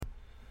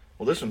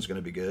Well, this one's going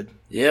to be good.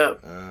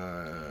 Yep.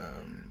 Hour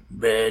and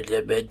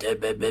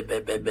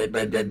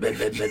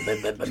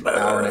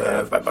a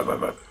half.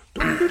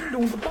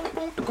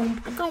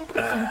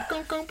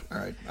 All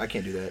right, I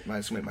can't do that.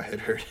 Might make my head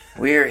hurt.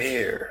 We're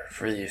here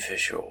for the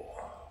official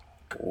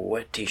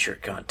wet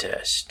t-shirt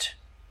contest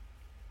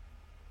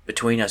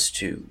between us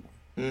two.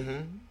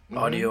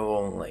 Audio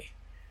only.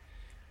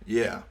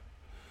 Yeah.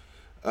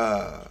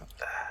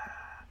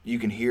 You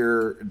can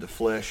hear the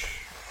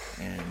flesh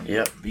and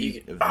the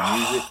beat of the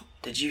music.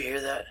 Did you hear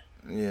that?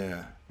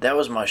 Yeah. That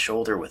was my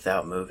shoulder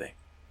without moving.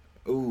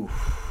 Ooh.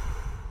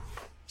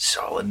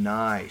 Solid.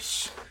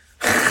 Nice.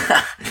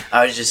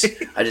 I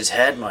just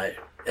had my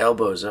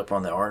elbows up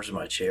on the arms of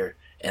my chair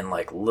and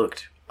like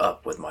looked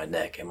up with my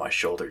neck, and my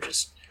shoulder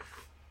just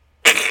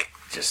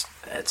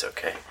it's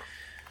okay.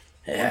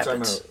 It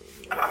happens.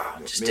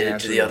 Just did it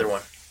to the other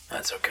one.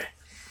 That's okay.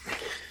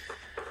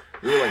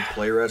 We were like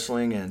play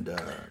wrestling and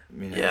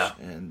yeah,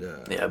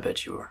 I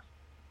bet you were.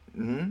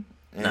 And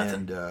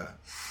Nothing.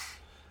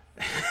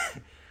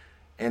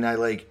 And I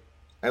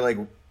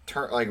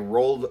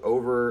rolled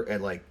over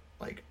and like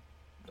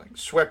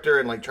swept her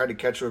and like tried to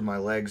catch her with my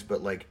legs,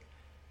 but like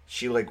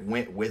she like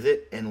went with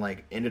it and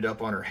like ended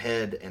up on her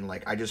head, and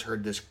like I just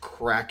heard this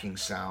cracking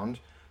sound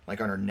like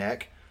on her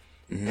neck.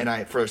 And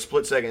I, for a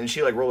split second, and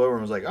she like rolled over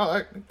and was like, "Oh,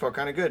 that felt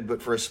kind of good." But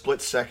for a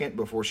split second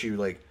before she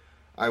like,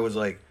 I was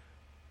like,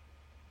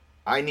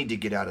 "I need to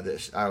get out of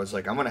this." I was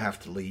like, "I'm gonna have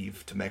to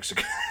leave to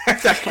Mexico."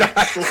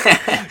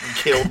 I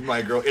killed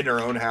my girl in her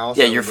own house.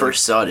 Yeah, your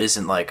first thought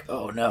isn't like,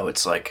 "Oh no,"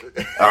 it's like,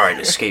 "All right,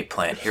 escape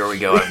plan. Here we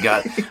go. I've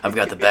got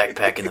the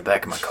backpack in the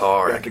back of my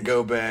car. Got the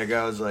go bag."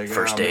 I was like,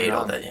 first aid,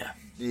 all that.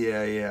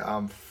 Yeah. Yeah,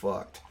 I'm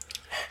fucked.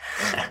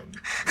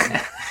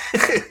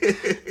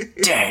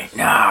 Dang,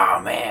 no,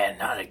 man,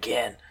 not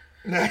again.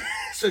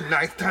 It's the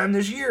 9th time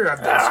this year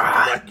I've done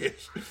something like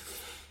this.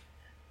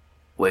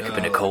 Wake up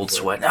in a cold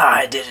sweat. No,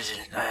 I did it.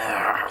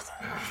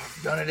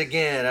 Done it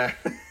again.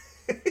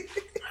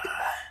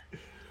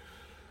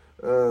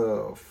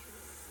 Oh,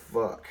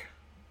 fuck.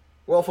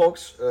 Well,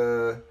 folks,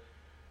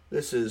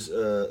 this is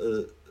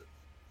the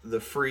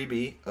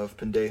freebie of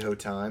Pendejo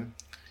time.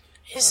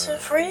 It's a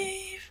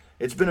free.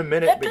 It's been a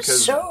minute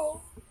episode.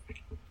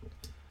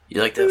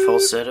 You like that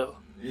falsetto?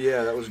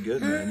 Yeah, that was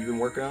good, man. You've been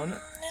working on it?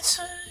 It's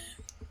a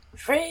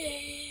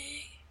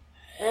free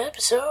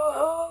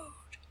episode.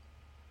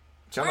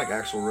 Sound like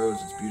Axl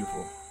Rose. It's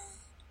beautiful.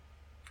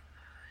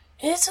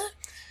 It's a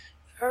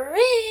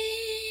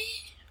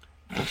free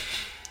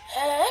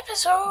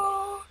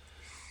episode.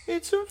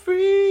 It's a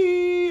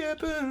free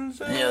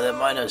episode. You know, that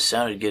might not have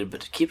sounded good,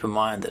 but keep in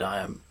mind that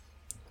I am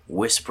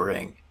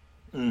whispering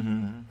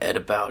at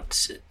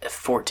about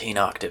 14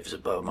 octaves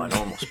above my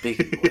normal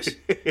speaking voice.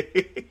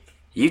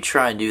 You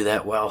try and do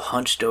that while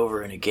hunched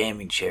over in a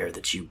gaming chair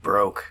that you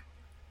broke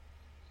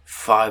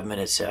 5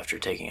 minutes after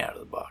taking it out of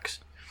the box.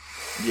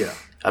 Yeah.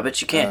 I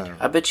bet you can.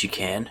 I bet you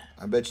can.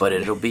 But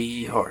it'll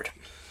be hard.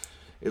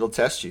 It'll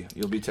test you.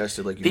 You'll be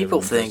tested like you.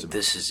 People think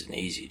this is an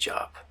easy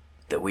job.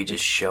 That we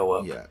just show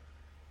up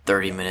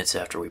 30 minutes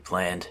after we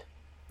planned.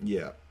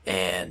 Yeah.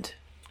 And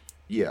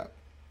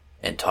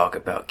talk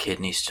about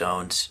kidney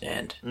stones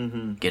and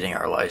getting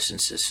our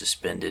licenses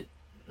suspended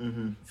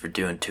for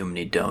doing too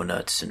many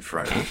donuts in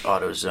front of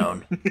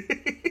AutoZone.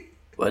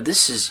 But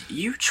this is,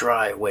 you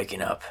try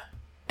waking up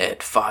at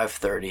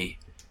 5:30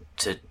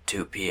 to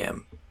 2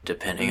 p.m.,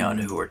 depending on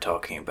who we're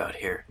talking about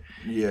here.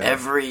 Yeah.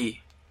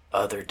 Every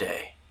other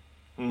day.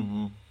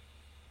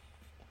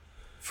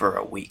 For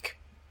a week.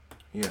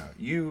 Yeah.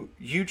 You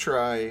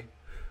try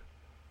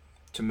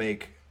to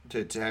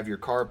have your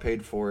car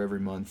paid for every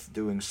month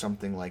doing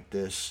something like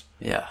this.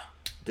 Yeah.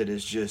 That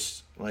is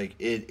just like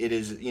it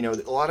is. You know,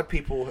 a lot of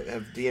people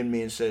have DM'd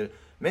me and said,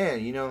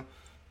 "Man, you know,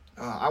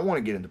 I want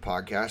to get into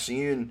podcasting.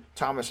 You and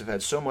Thomas have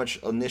had so much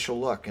initial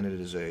luck, and it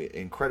is a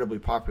incredibly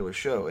popular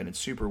show, and it's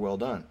super well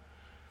done."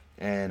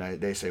 And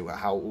they say,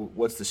 "Well,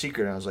 what's the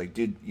secret?" And I was like,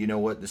 "Dude, you know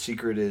what? The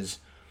secret is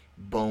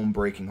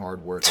bone-breaking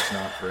hard work. It's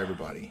not for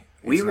everybody.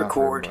 We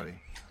record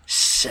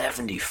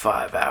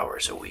 75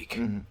 hours a week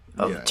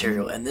of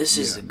material, and this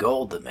is the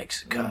gold that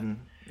makes the cut.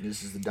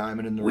 This is the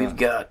diamond in the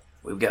rough.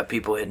 We've got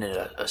people hitting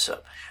us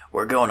up.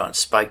 We're going on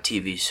Spike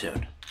TV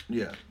soon.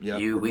 Yeah.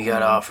 We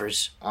got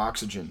offers.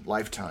 Oxygen,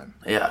 Lifetime.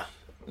 Yeah.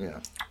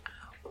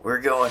 We're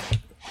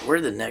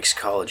the next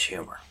College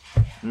Humor.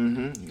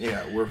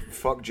 Yeah,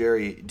 Fuck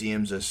Jerry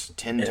DMs us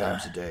 10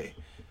 times a day.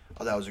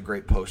 Oh, that was a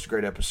great post,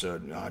 great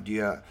episode.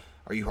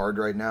 Are you hard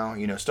right now?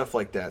 You know, stuff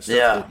like that. Stuff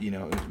that, you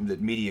know,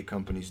 that media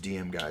companies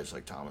DM guys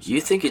like Thomas.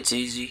 You think it's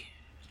easy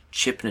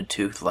chipping a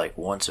tooth like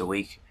once a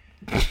week?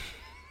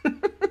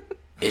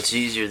 It's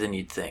easier than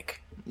you'd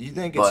think. You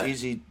think it's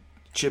easy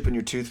chipping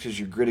your tooth because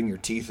you're gritting your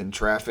teeth in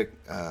traffic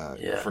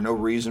for no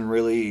reason,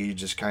 really? You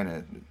just kind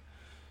of,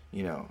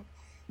 you know,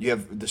 you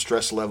have the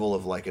stress level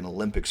of like an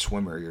Olympic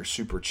swimmer. You're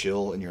super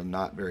chill and you're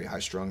not very high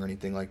strung or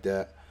anything like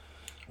that.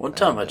 One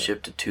time I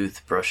chipped a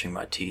tooth brushing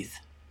my teeth.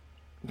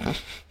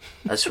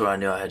 That's when I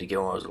knew I had to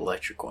get one of those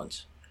electric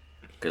ones.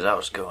 Because I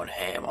was going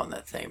ham on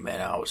that thing,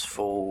 man. I was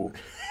full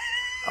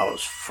I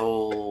was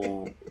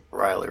full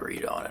Riley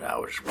Reid on it. I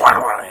was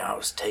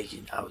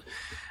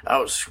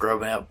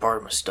scrubbing out part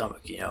of my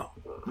stomach, you know.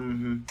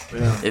 Mm-hmm.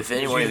 Yeah. If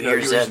anyone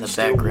hears that in the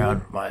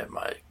background,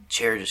 my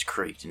chair just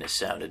creaked and it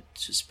sounded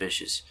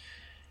suspicious.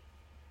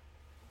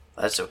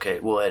 That's okay.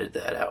 We'll edit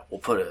that out. We'll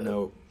put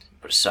a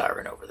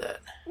siren over that.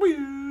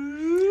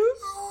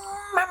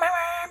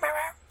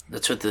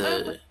 That's what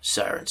the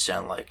sirens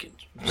sound like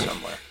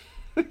somewhere.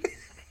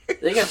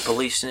 They got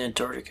police in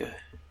Antarctica.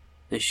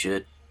 They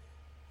should.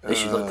 They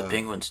should let the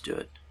penguins do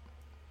it.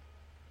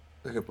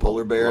 Like a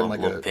polar bear and like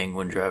a little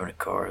penguin driving a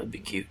car. That'd be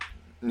cute.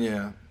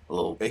 Yeah. A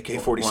little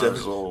AK-47. One of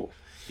those little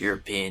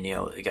European, you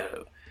know, they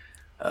got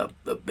a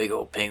big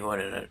old penguin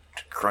and it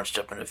crunched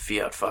up in a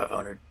Fiat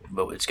 500,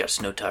 but it's got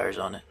snow tires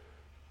on it.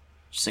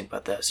 Just think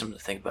about that. Something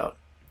to think about.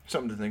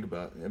 Something to think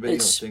about. I bet you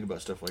don't think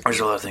about stuff like there's that.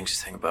 There's a lot of things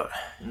to think about.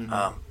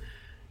 Mm-hmm.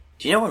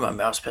 Do you know when my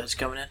mouse pad's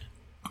coming in?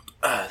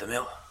 The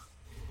mail.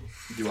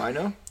 Do I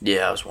know?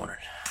 Yeah, I was wondering.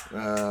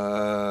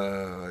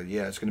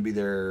 Yeah, it's going to be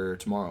there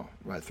tomorrow,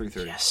 right,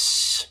 3:30.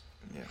 Yes.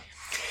 Yeah.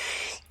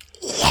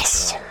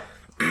 Yes.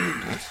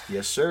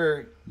 Yes,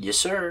 sir. Yes,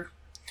 sir.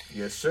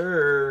 Yes,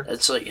 sir.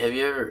 It's like, have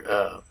you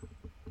ever,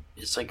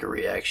 it's like a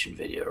reaction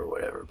video or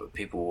whatever, but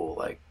people will,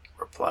 like,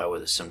 reply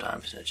with it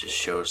sometimes, and it just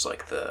shows,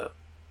 like,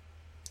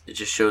 it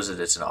just shows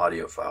that it's an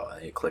audio file,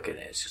 and you click it,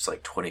 and it's just,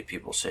 like, 20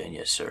 people saying,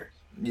 yes, sir.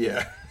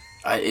 Yeah.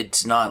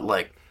 It's not,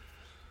 like,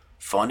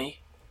 funny,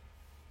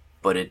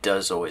 but it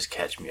does always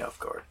catch me off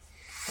guard.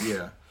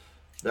 Yeah.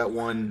 That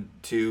one,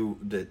 too,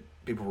 that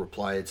people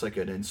reply, it's like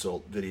an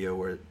insult video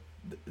where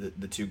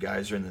the two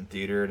guys are in the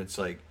theater, and it's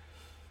like,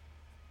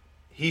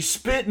 he's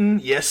spitting,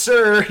 yes,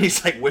 sir.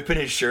 He's, like, whipping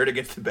his shirt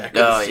against the back of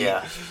the seat.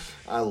 Yeah.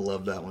 I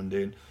love that one,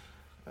 dude.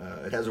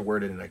 It has a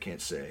word in it I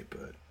can't say,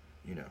 but,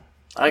 you know.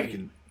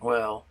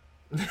 Well,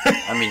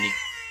 I mean...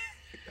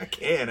 I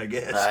can, I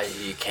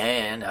guess. You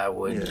can. I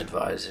wouldn't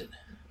advise it.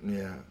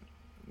 Yeah.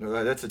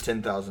 That's a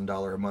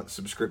 $10,000 a month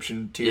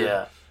subscription tier.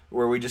 Yeah.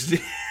 Where we just...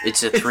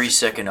 It's a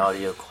 3-second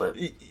audio clip.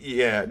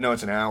 Yeah. No,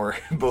 it's an hour.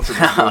 Both of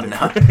them.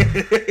 No.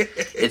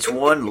 It's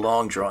one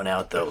long drawn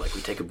out, though. Like, we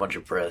take a bunch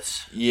of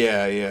breaths.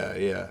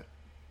 Yeah.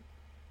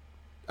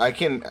 I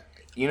can...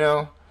 You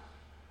know...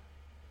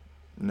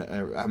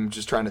 I'm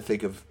just trying to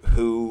think of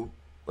who...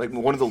 Like,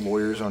 one of the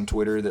lawyers on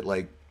Twitter that,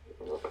 like...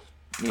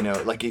 You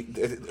know, like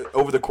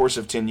over the course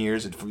of 10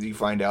 years, you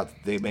find out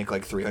that they make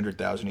like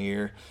 $300,000 a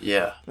year.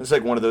 Yeah, it's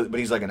like one of those, but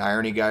he's like an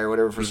irony guy or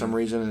whatever for some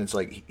reason, and it's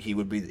like he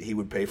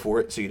would pay for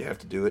it, so you'd have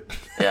to do it.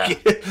 Yeah,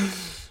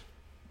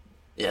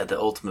 yeah, the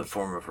ultimate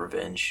form of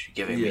revenge,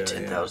 giving me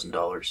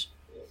 $10,000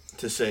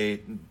 to say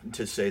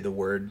the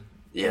word.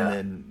 Yeah, and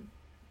then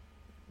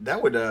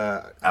that would.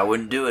 I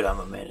wouldn't do it. I'm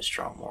a man of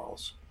strong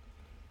morals.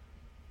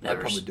 I'd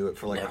probably do it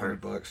for like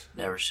 $100.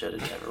 Never said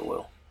it. Never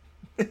will.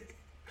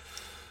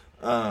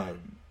 I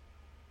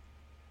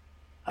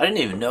didn't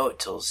even know it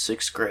till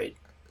 6th grade.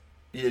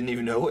 You didn't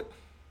even know it?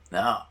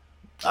 No.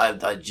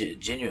 I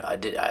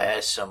genuinely, I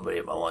asked somebody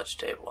at my lunch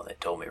table and they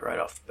told me right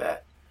off the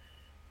bat.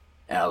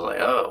 And I was like,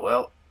 oh,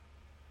 well,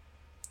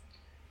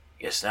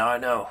 guess now I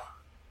know.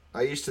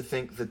 I used to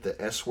think that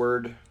the S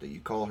word that you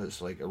call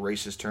is like a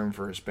racist term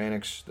for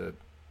Hispanics.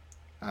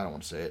 I don't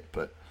want to say it,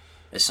 but...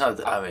 It's not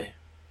that, I mean,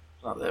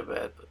 it's not that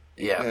bad, but...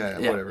 Yeah,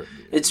 whatever.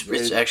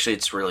 It's actually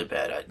it's really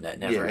bad. I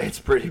never. Yeah, it's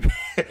pretty bad.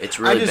 It's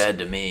really bad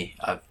to me.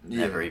 I've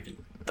never even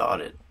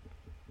thought it.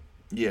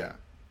 Yeah,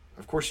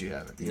 of course you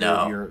haven't.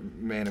 No, you're a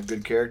man of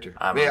good character.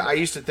 I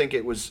used to think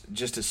it was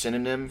just a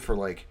synonym for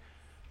like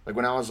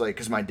when I was like,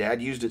 because my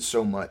dad used it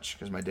so much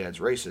because my dad's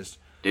racist.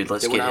 Dude,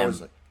 let's get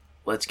him.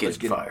 Let's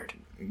get him fired.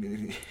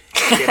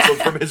 Canceled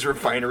from his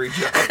refinery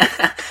job.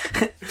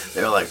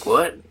 They're like,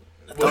 what?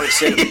 I thought he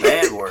said a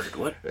bad word.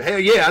 What? Hell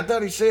yeah, I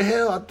thought he said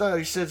hell. I thought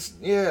he said,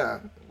 yeah,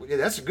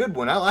 that's a good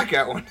one. I like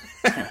that one.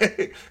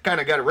 Kind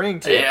of got a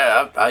ring to it.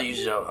 Yeah, I'll use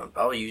it.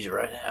 I'll use it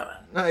right now.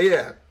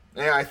 Yeah.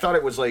 Yeah, I thought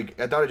it was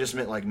like, I thought it just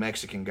meant like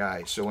Mexican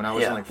guy. So when I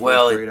was in like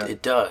 4th grade.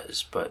 It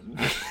does, but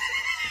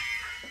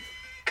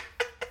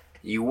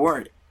you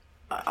weren't,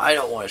 I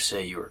don't want to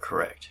say you were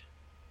correct.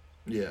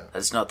 Yeah.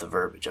 That's not the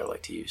verbiage I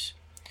like to use.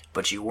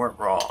 But you weren't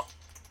wrong.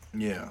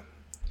 Yeah.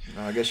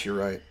 No, I guess you're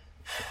right.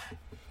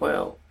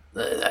 Well,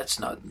 that's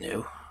not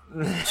new.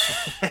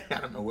 I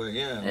don't know what.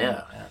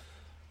 Yeah.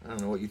 I don't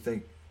know what you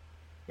think.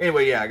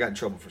 Anyway, yeah, I got in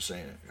trouble for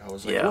saying it. I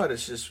was like, what?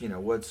 It's just,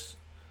 it's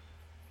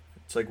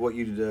like what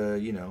you'd,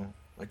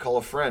 like call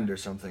a friend or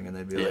something. And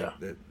they'd be like,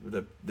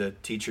 the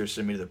teacher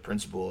sent me to the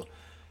principal.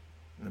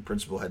 And the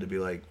principal had to be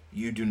like,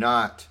 you do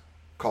not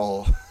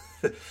call.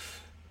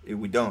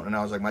 We don't. And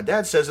I was like, my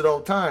dad says it all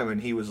the time.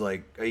 And he was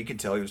like, you could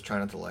tell he was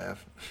trying not to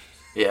laugh.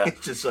 Yeah.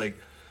 It's just like,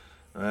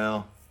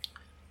 well.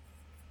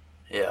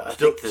 Yeah, I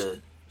think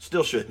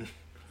still shouldn't.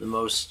 The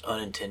most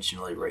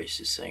unintentionally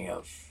racist thing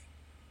I've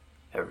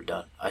ever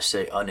done. I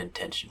say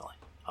unintentionally.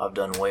 I've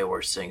done way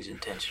worse things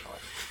intentionally.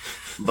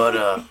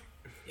 But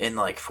in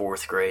like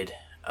 4th grade,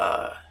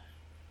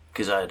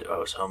 because I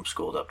was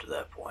homeschooled up to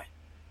that point.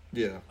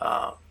 Yeah.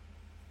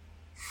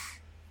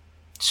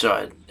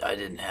 So I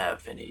didn't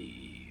have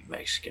any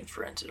Mexican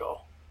friends at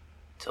all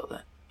till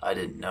then. I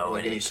didn't know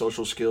like any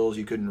social skills.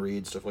 You couldn't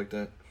read stuff like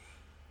that.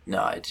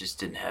 No, I just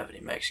didn't have any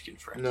Mexican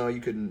friends. No, you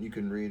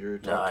couldn't read or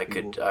talk to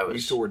people. I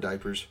used to wear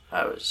diapers.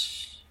 I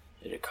was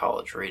at a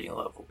college reading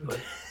level, but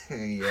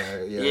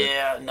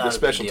yeah, not the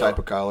special type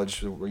of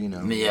college, where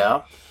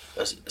Yeah,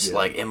 it's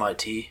like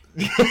MIT.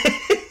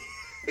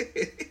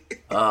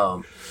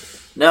 No,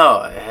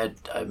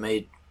 I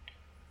made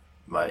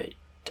my,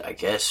 I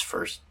guess,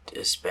 first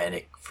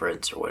Hispanic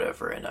friends or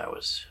whatever, and I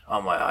was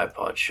on my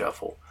iPod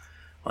Shuffle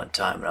one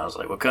time, and I was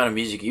like, "What kind of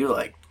music you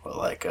like?" Well,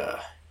 like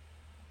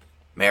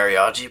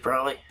mariachi,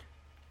 probably.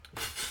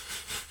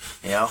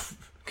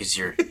 Because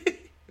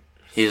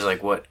he was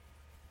like, "What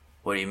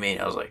do you mean?"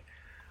 I was like,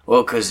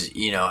 "Well, because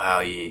you know how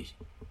you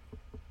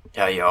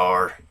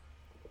are."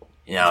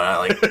 And I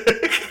like,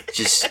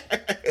 just,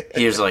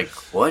 he was like,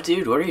 "What,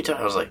 dude? What are you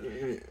talking?" I was like,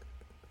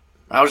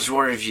 I was just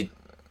wondering if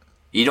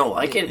you don't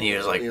like it. And he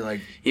was like,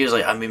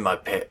 I mean,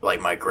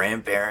 my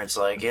grandparents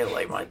like it,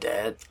 like my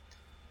dad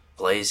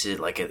plays it,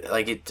 like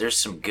it. There's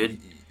some good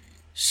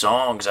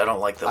songs. I don't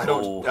like the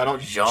whole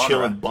genre.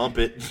 Chill and bump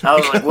it. I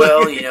was like,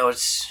 well,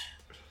 it's.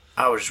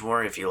 I was just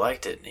wondering if you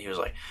liked it, and he was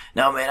like,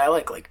 "No, man, I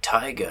like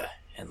Tyga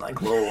and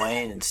like Lil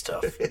Wayne and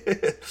stuff."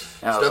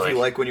 Stuff you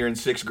like when you're in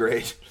 6th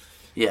grade.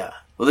 Yeah.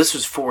 Well, this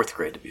was 4th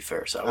grade, to be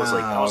fair. So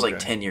I was like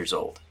 10 years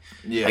old.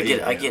 Yeah,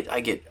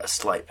 I get a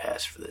slight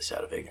pass for this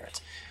out of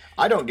ignorance.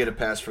 I don't get a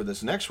pass for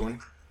this next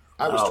one.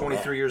 I was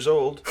 23 years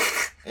old,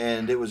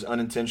 and it was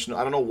unintentional.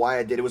 I don't know why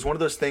I did. It was one of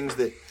those things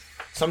that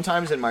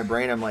sometimes in my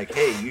brain I'm like,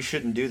 "Hey, you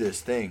shouldn't do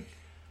this thing.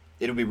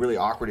 It'll be really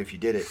awkward if you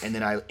did it." And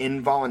then I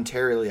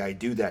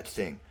do that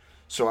thing.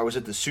 So I was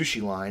at the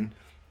sushi line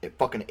at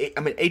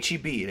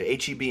HEB,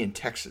 at HEB in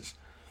Texas,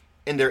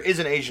 and there is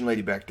an Asian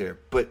lady back there,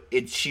 but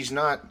she's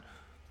not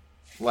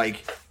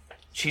like.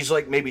 She's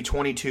like maybe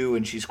 22,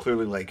 and she's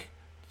clearly like,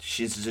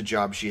 this is a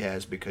job she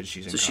has because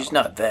she's in college. She's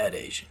not that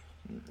Asian.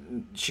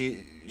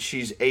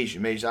 She's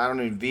Asian. Maybe I don't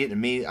know,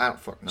 Vietnamese. I don't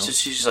fucking know. So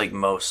she's like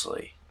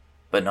mostly,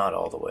 but not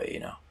all the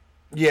way,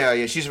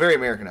 Yeah, she's very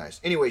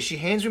Americanized. Anyway, she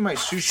hands me my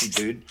sushi,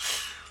 dude,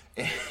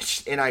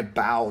 and I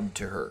bowed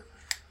to her.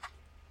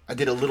 I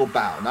did a little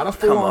bow, not a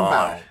full-on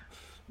bow,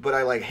 but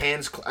I like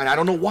hands, and I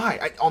don't know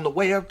why. On the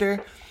way up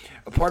there,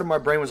 a part of my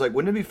brain was like,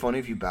 wouldn't it be funny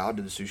if you bowed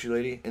to the sushi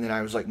lady? And then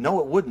I was like,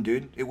 no, it wouldn't,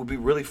 dude. It would be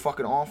really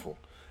fucking awful.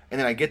 And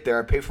then I get there,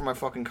 I pay for my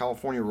fucking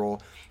California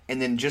roll,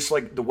 and then just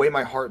like the way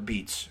my heart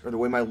beats, or the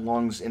way my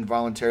lungs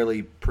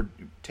involuntarily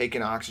take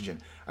in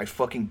oxygen, I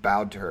fucking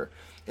bowed to her.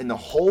 And the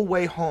whole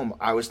way home,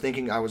 I was like,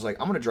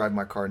 I'm going to drive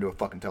my car into a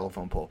fucking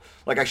telephone pole.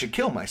 Like, I should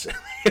kill myself.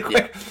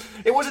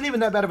 It wasn't even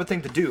that bad of a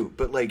thing to do,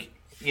 but like,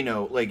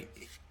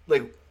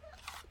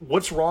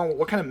 what's wrong?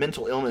 What kind of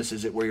mental illness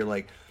is it where you're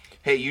like,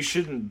 hey, you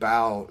shouldn't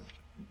bow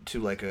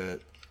to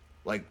an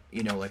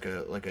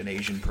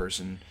Asian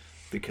person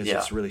because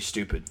it's really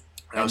stupid.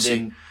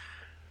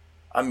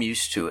 I'm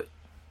used to it.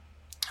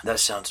 That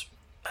sounds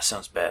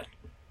bad.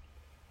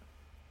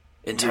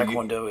 In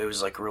Taekwondo, it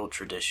was like real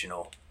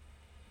traditional,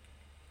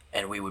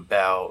 and we would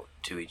bow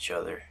to each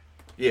other.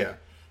 Yeah.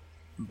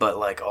 But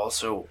like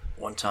also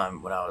one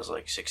time when I was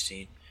like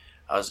 16,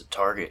 I was at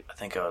Target. I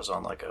think I was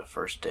on like a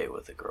first date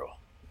with a girl.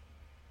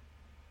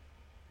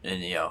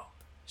 And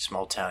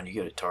small town, you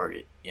go to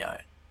Target,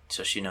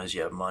 so she knows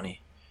you have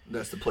money.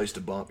 That's the place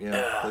to bump,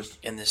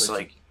 and this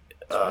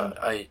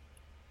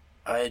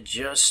I had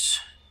just,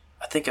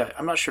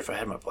 I'm not sure if I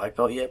had my black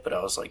belt yet, but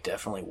I was like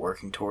definitely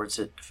working towards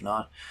it, if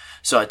not.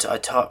 So I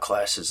taught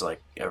classes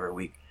like every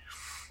week,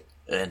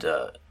 and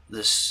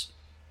this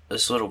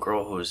little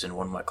girl who was in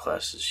one of my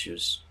classes, she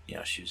was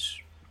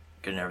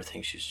good and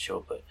everything, she was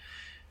chill, but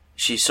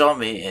she saw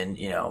me and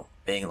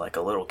being like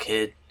a little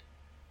kid,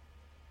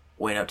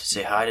 went up to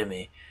say hi to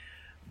me,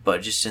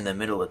 but just in the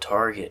middle of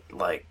Target,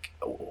 like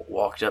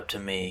walked up to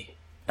me,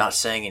 not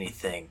saying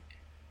anything,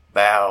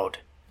 bowed,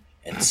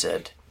 and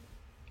said,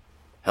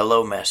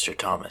 "Hello, Master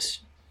Thomas."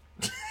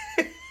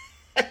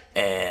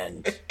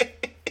 And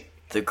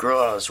the girl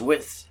I was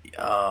with, it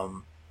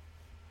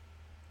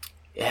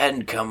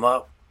hadn't come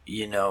up,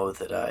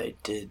 that I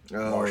did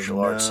martial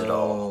arts at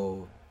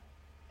all.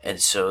 And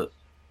so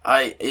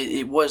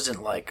it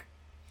wasn't like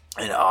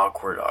an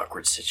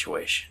awkward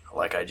situation.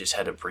 Like I just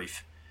had a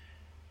brief,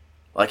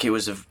 like it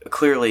was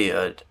clearly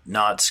a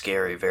not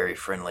scary, very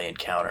friendly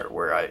encounter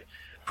where I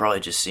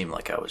probably just seemed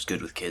like I was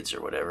good with kids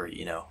or whatever,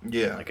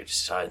 Yeah. Like I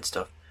just hide and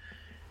stuff.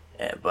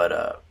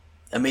 But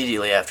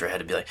immediately after I had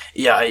to be like,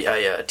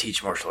 I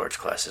teach martial arts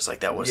classes. Like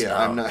that was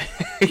I'm not.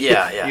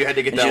 yeah. You had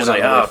to get and that. She was one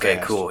like, out oh, okay,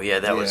 fast. cool. Yeah,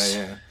 that was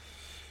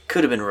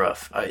could have been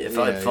rough. If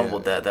I had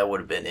fumbled that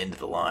would have been into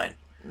the line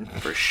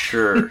for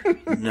sure,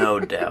 no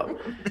doubt.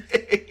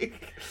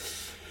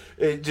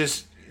 It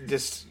just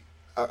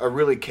a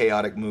really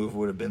chaotic move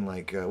would have been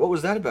like, what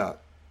was that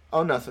about?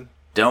 Oh, nothing.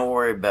 Don't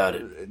worry about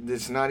it.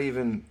 It's not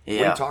even. Yeah.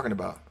 What are you talking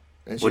about?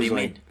 And what do you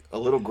mean? A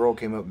little girl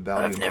came up and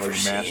bowed. I've never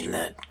seen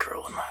that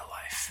girl in my life.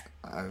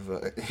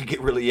 You get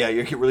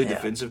really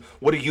defensive.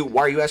 Why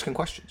are you asking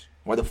questions?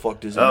 Why the fuck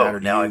does it matter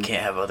to you? Now I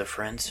can't have other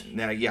friends?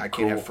 Now, I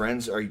can't have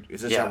friends?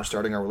 Is this how we're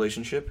starting our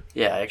relationship?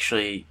 Yeah,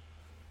 actually,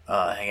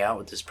 hang out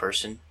with this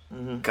person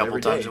a couple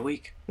times a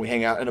week. We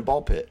hang out in a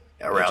ball pit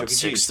around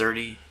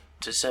 6:30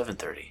 to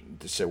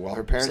 7:30. So while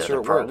her parents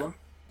are at work,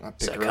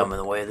 Does that come in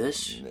the way of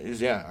this?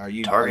 Yeah. Are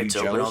you Target's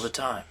open all the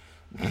time.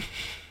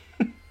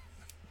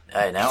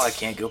 Hey, now I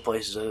can't go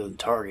places other than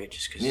Target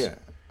just because. Yeah,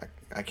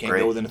 I can't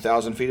go within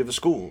 1,000 feet of a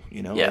school.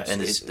 You know. Yeah,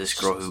 and this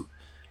girl who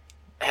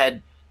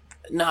had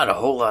not a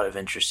whole lot of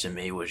interest in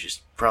me was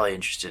just probably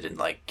interested in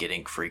like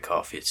getting free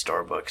coffee at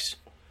Starbucks.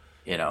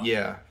 You know.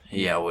 Yeah.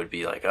 Yeah, would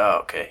be like, oh,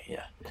 okay,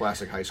 yeah.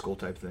 Classic high school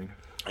type thing.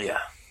 Yeah.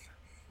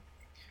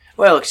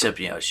 Well, except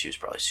she was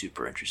probably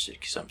super interested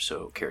because I'm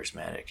so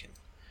charismatic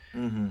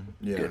and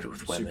good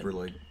with women. Super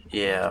like.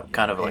 Yeah,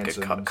 kind of like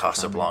a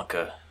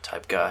Casablanca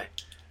type guy.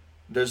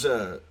 There's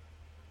a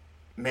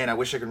man. I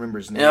wish I could remember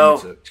his name.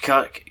 No,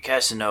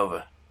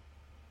 Casanova.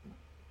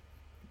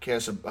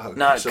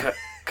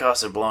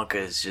 Casablanca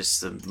is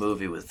just the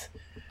movie with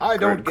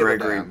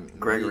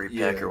Gregory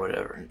Peck or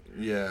whatever.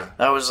 Yeah.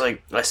 I was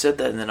like, I said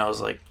that, and then I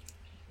was like,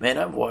 man,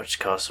 I've watched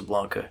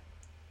Casablanca.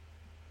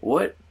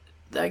 What?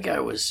 That guy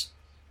was.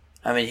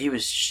 I mean, he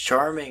was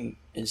charming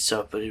and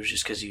stuff, but it was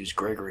just because he was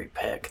Gregory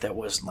Peck. That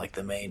wasn't like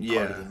the main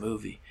part of the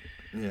movie.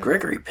 Yeah.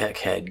 Gregory Peck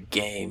had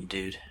game,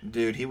 dude.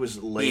 Dude, he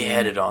was late. He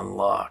had it on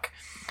lock.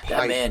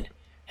 That man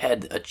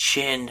had a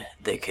chin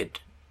that could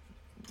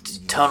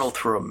tunnel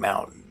through a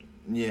mountain.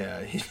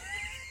 Yeah.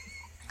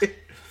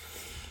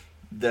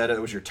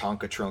 That was your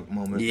Tonka trunk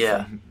moment.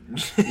 Yeah.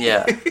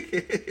 Yeah.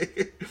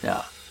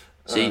 Yeah.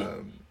 See,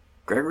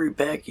 Gregory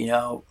Peck,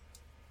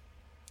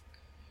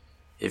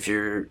 if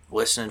you're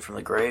listening from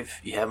the grave,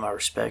 you have my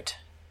respect.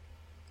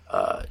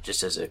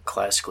 Just as a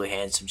classically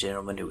handsome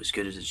gentleman who was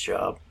good at his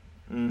job.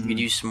 You could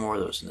use some more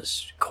of those in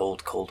this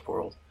cold, cold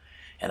world.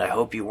 And I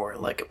hope you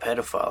weren't like a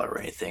pedophile or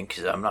anything,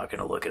 because I'm not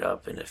going to look it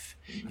up. And if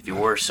you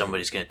were,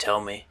 somebody's going to tell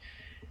me.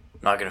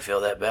 I'm not going to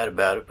feel that bad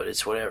about it, but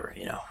it's whatever,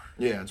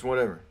 Yeah, it's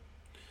whatever.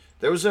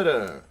 There was it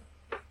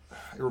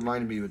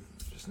reminded me of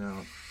just now.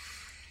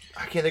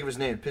 I can't think of his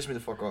name. It pissed me the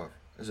fuck off.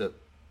 There's a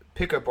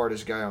pickup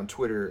artist guy on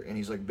Twitter, and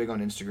he's like big on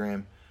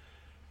Instagram.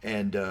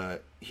 And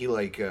he's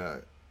like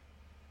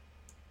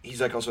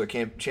also a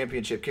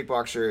championship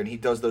kickboxer, and he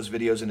does those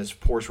videos in his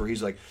Porsche where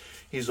he's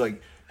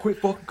like, quit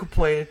fucking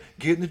complaining,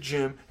 get in the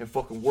gym and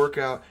fucking work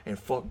out and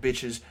fuck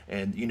bitches,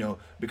 and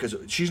because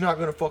she's not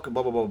gonna fucking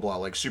blah blah blah blah,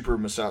 like super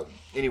massage.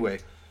 Anyway,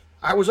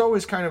 I was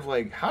always kind of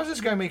like, how does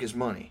this guy make his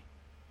money?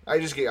 I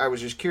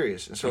was just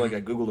curious, and so like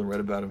I googled and read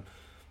about him.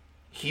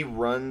 He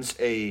runs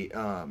a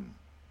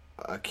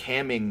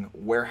camming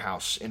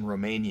warehouse in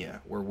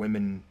Romania where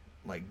women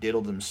like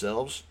diddle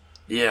themselves.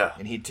 Yeah,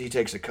 and he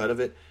takes a cut of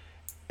it.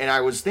 And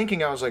I was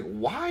thinking, I was like,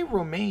 why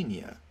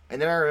Romania?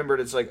 And then I remembered,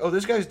 it's like, oh,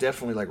 this guy's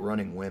definitely like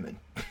running women.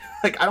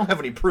 Like, I don't have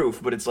any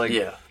proof, but it's like,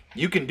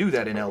 you can do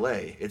that in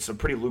LA. It's a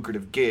pretty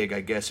lucrative gig,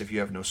 I guess, if you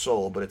have no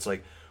soul. But it's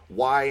like,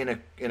 why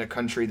in a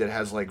country that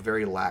has like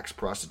very lax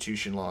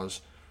prostitution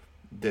laws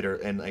that are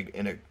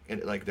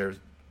like they're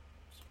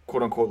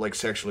quote unquote like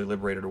sexually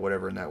liberated or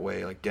whatever in that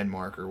way, like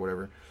Denmark or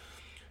whatever.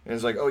 And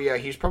it's like, oh yeah,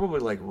 he's probably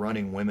like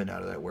running women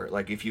out of that. Where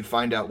like if you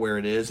find out where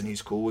it is and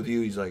he's cool with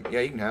you, he's like,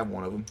 yeah, you can have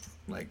one of them.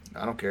 Like,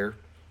 I don't care.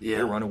 Yeah.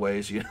 They're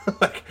runaways,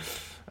 like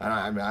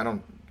I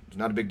don't. It's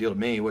not a big deal to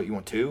me. What, you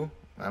want two?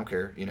 I don't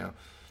care.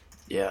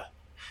 Yeah,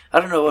 I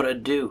don't know what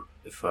I'd do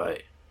if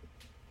I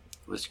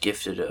was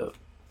gifted a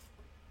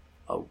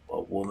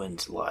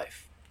woman's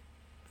life.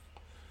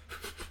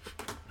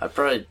 I'd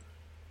probably.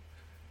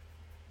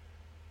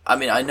 I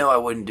mean, I know I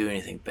wouldn't do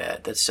anything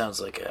bad. That sounds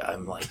like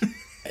I'm like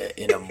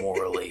in a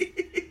morally,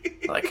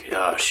 like,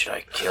 oh, should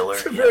I kill her?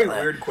 It's a very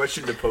weird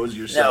question to pose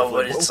yourself. No,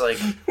 but it's like,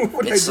 what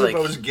would I do if I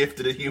was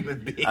gifted a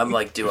human being? I'm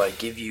like, do I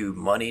give you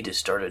money to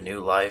start a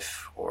new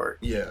life, or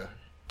do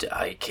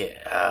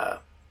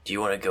you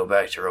want to go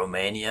back to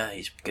Romania?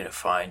 He's gonna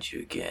find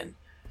you again.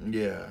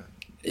 Yeah.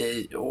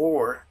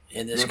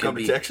 And this could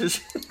be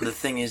Texas. The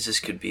thing is, this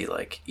could be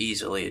like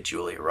easily a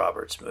Julia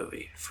Roberts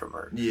movie from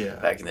her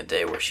back in the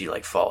day, where she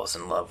like falls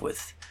in love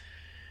with,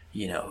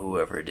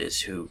 whoever it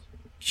is who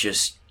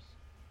just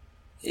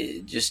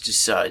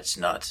decides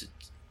not to,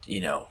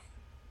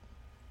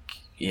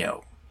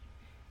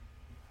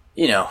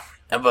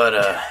 but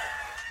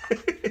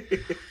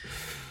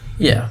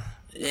yeah.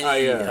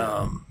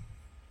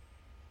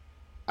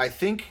 I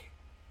think.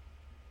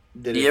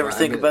 Do you ever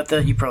think about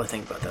that? You probably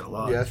think about that a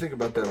lot. Yeah, I think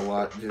about that a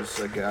lot. Just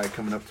a guy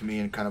coming up to me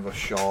in kind of a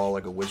shawl,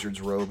 like a wizard's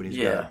robe, and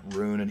he's got a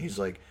rune, and he's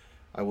like,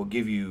 I will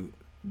give you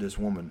this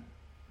woman.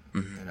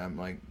 Mm-hmm. And I'm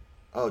like,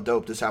 oh,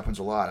 dope, this happens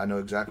a lot. I know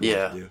exactly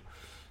what to do.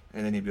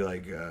 And then he'd be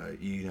like,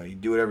 you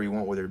do whatever you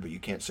want with her, but you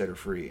can't set her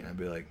free. And I'd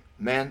be like,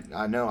 man,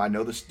 I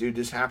know this, dude,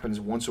 this happens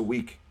once a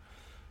week.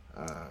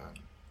 I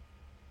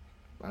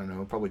don't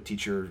know, probably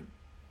teach her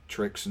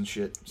tricks and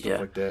shit, stuff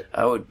like that.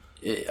 I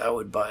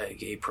would buy a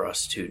gay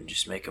prostitute and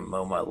just make him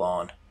mow my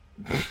lawn.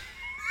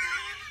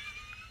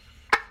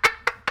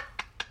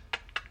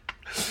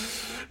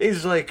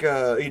 He's like,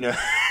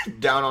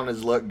 down on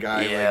his luck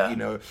guy,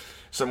 like,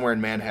 somewhere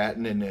in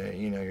Manhattan, and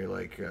you're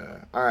like,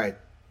 all right,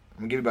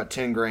 I'm gonna give you about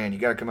 $10,000. You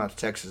gotta come out to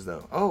Texas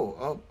though.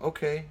 Oh,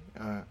 okay.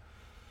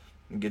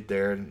 get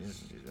there.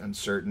 It's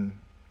uncertain,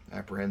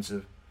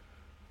 apprehensive.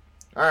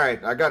 All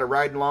right, I got a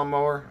riding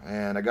lawnmower,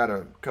 and I got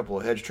a couple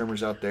of hedge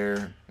trimmers out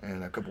there,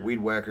 and a couple weed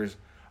whackers.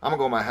 I'm going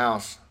to go to my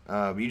house.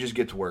 You just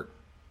get to work.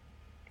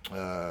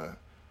 I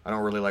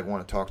don't really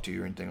want to talk to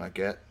you or anything like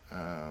that.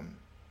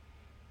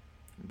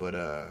 But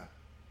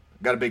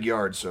got a big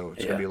yard, so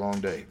it's going to be a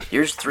long day.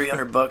 Here's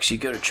 $300. You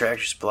go to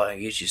Tractor Supply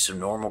and get you some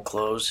normal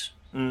clothes.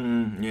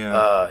 Mm-hmm,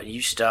 yeah.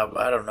 You stop.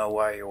 I don't know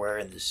why you're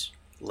wearing this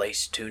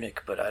lace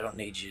tunic, but I don't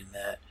need you in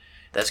that.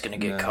 That's going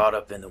to get caught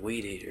up in the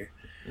weed eater.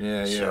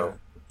 Yeah, yeah. So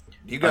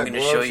you got I'm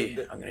going to show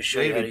you. I'm going to show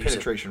you how to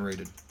penetration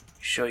rated.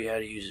 Show you how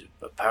to use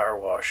a power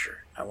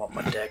washer. I want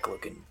my deck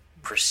looking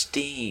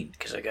pristine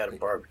because I got a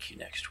barbecue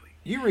next week.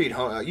 You read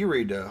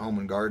Home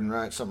and Garden,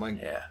 right? Something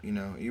like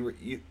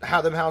you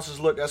how them houses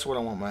look. That's what I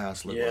want my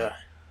house to look like.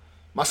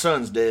 My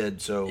son's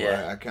dead, so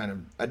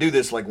I do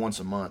this like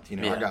once a month.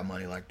 I got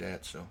money like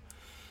that, so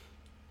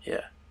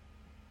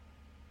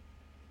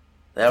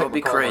that would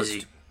be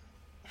crazy.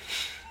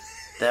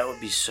 That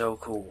would be so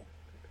cool.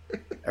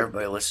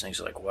 Everybody listening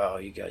is like, "Wow,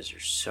 you guys are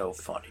so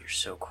funny. You're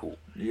so cool."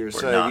 You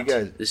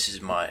guys. This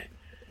is my.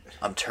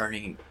 I'm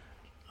turning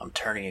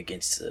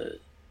against the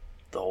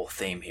whole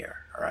theme here.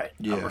 All right,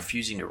 I'm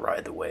refusing to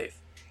ride the wave.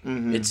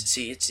 Mm-hmm. It's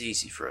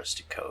easy for us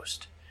to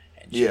coast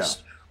and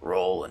just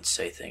roll and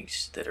say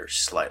things that are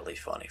slightly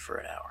funny for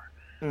an hour.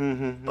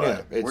 Mm-hmm.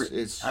 But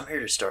I'm here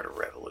to start a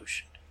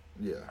revolution.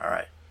 Yeah. All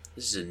right,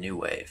 this is a new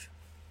wave.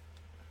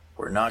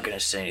 We're not going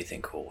to say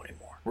anything cool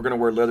anymore. We're going to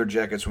wear leather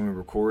jackets when we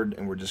record,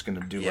 and we're just going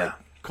to do like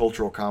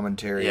cultural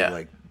commentary,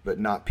 but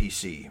not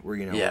PC. We're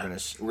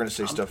gonna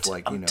say stuff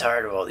like I'm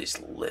tired of all these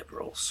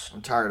liberals.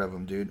 I'm tired of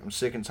them, dude. I'm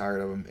sick and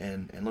tired of them.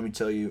 And let me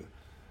tell you,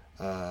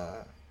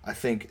 I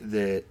think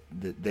that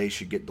they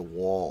should get the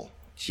wall.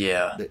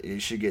 Yeah. They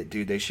should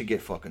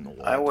get fucking the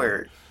wall. I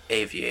wear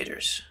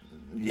aviators,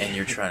 and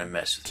you're trying to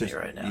mess with me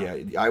right now.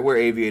 Yeah, I wear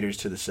aviators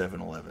to the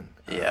 7-Eleven.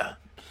 Yeah.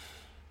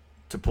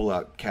 To pull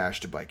out cash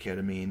to buy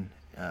ketamine.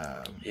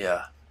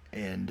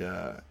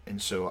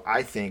 And so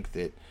I think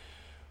that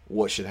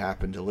what should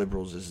happen to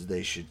liberals is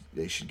they should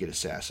get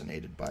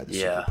assassinated by the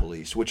secret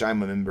police, which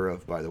I'm a member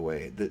of, by the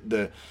way.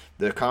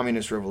 The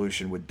communist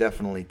revolution would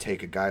definitely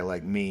take a guy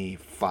like me,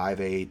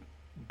 5'8",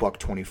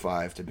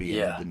 $125, to be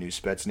in the new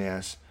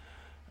Spetsnaz.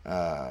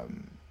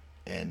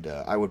 And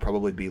I would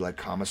probably be like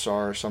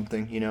commissar or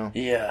something,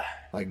 Yeah.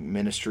 Like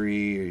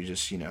ministry, or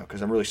just,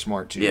 because I'm really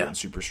smart too and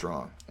super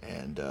strong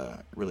and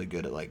really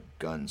good at like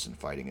guns and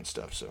fighting and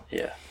stuff. So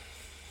yeah.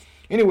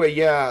 Anyway,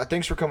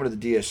 thanks for coming to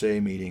the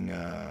DSA meeting.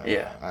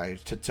 I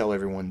tell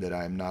everyone that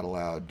I'm not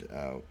allowed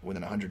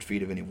within 100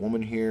 feet of any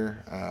woman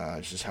here.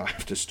 It's just how I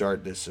have to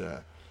start this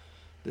off.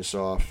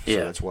 So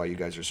that's why you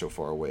guys are so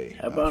far away.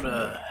 How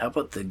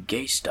about the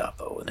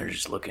Gestapo when they're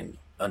just looking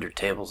under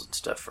tables and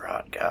stuff for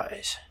hot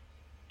guys?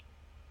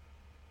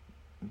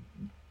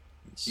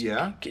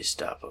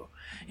 Gestapo.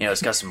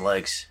 It's got some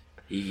legs.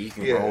 You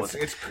can roll with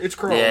it. It's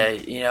crawling.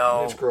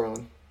 Yeah, it's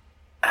crawling.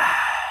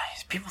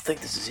 People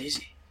think this is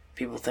easy.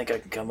 People think I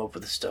can come up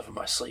with this stuff in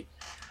my sleep.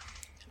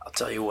 I'll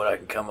tell you what I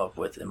can come up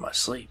with in my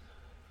sleep.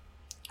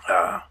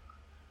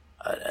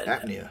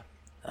 Apnea.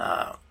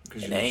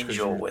 An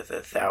angel with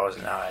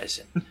 1,000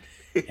 eyes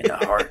and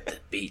a heart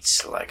that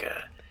beats like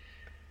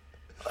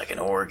an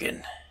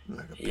organ.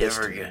 Like a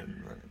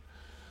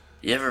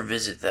you ever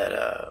visit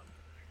that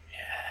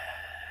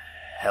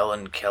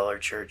Helen Keller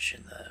Church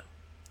in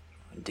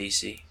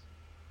D.C.?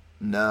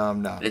 No,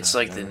 I'm not. It's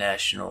like the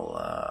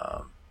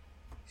national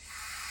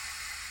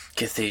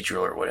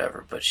cathedral or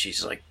whatever, but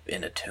she's like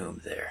in a tomb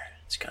there.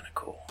 It's kind of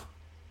cool.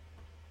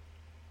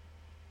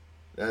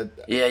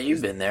 Yeah,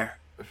 you've been there.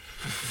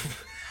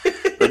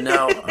 But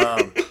no,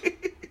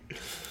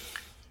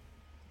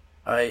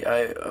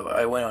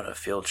 I went on a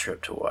field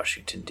trip to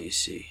Washington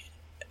D.C.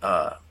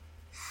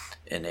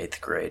 In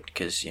 8th grade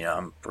because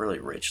I'm really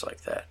rich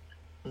like that.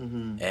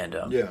 Mm-hmm. And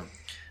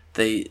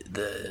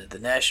the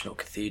National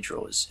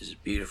Cathedral is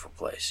a beautiful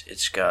place.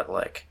 It's got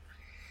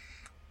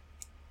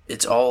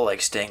it's all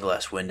like stained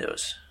glass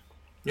windows,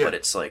 but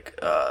it's like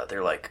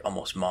they're like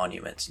almost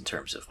monuments in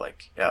terms of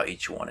like how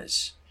each one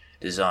is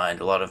designed.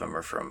 A lot of them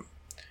are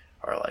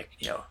like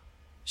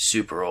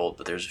super old,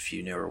 but there's a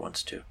few newer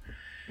ones too.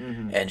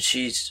 Mm-hmm. And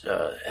she's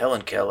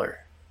Helen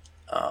Keller.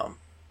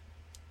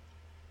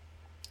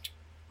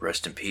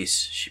 Rest in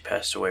peace. She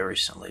passed away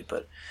recently,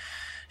 but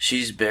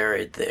she's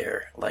buried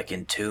there, like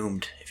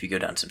entombed. If you go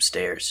down some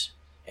stairs,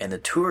 and the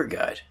tour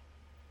guide,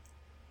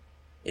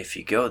 if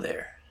you go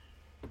there,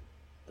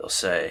 they'll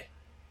say,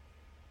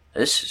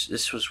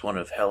 "This was one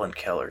of Helen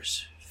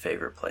Keller's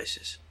favorite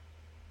places.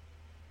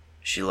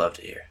 She loved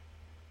it here."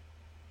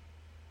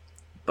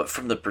 But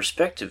from the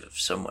perspective of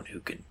someone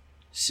who can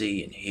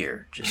see and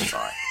hear just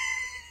fine,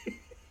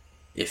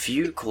 if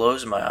you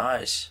close my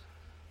eyes,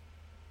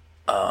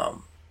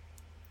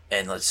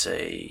 and let's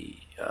say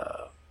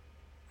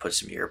put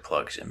some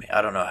earplugs in me,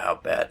 I don't know how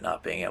bad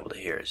not being able to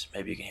hear is.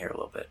 Maybe you can hear a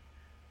little bit.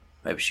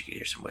 Maybe she could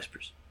hear some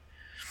whispers.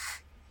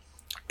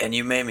 And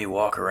you made me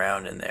walk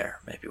around in there,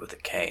 maybe with a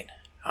cane.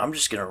 I'm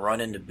just gonna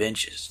run into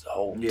benches the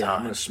whole time.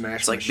 I'm gonna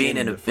smash. It's like being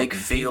in a big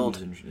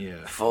field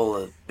full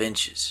of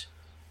benches.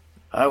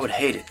 I would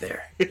hate it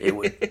there. It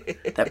would.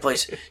 That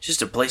place,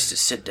 just a place to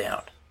sit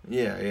down.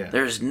 Yeah.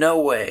 There's no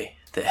way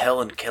that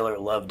Helen Keller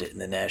loved it in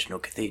the National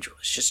Cathedral.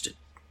 It's just a...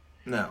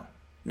 No.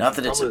 Not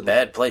that it's a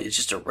bad place. It's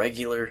just a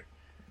regular...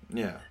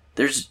 Yeah.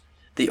 There's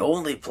the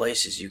only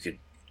places you could...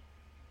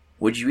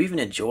 Would you even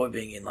enjoy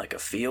being in, like, a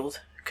field?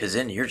 Because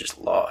then you're just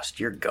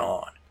lost. You're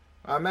gone.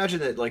 I imagine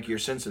that, like, your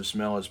sense of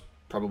smell is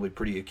probably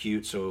pretty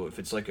acute, so if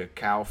it's like a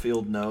cow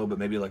field, no, but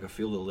maybe like a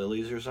field of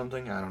lilies or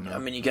something? I don't know. I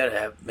mean, you gotta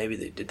have... Maybe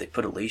did they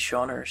put a leash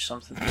on her or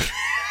something?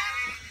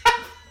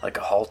 Like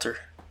a halter?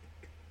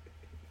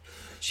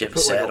 She have a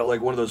saddle?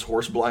 Like one of those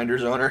horse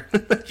blinders on her?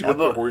 How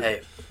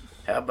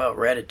about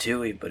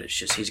Ratatouille, but it's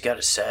just he's got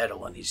a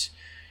saddle and he's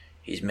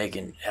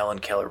making Helen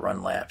Keller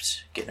run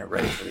laps, getting her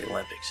ready for the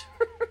Olympics.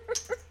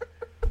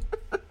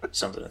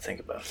 Something to think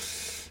about.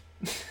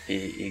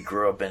 He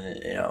grew up in,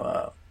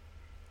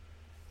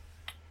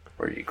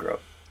 where did he grow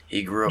up?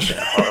 He grew up in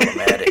a Harlem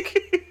attic,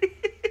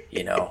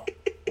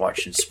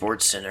 watching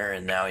Sports Center,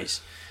 and now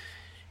he's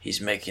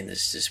making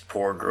this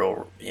poor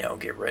girl,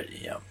 get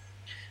ready,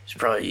 It's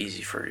probably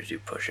easy for her to do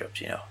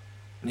push-ups,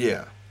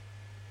 Yeah.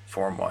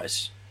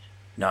 Form-wise,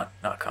 not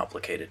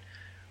complicated.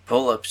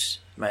 Pull-ups,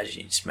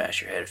 imagine you'd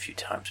smash your head a few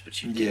times,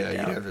 but you'd get it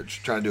down. You'd have to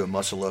try to do a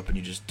muscle-up and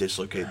you just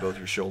dislocate both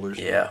your shoulders.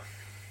 Yeah.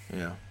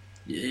 Yeah.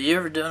 You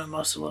ever done a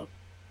muscle-up?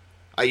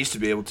 I used to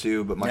be able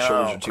to, but my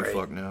shoulders are too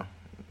fucked now.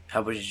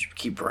 How about you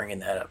keep bringing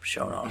that up,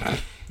 showing off?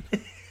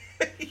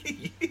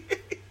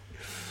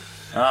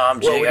 I'm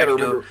Jake.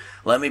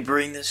 Let me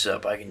bring this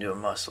up. I can do a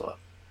muscle-up.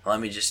 Let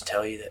me just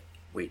tell you that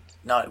we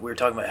were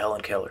talking about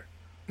Helen Keller.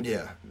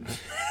 Yeah.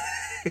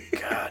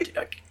 God, dude,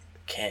 I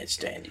can't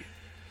stand you.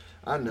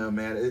 I know,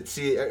 man.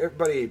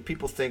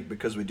 People think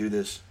because we do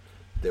this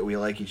that we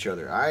like each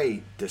other.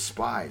 I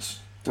despise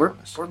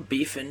Thomas. We're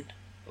beefing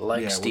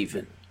like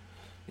Stephen.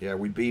 Yeah,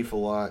 we beef a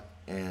lot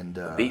and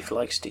beef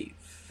like Steve.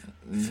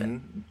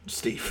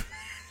 Steve.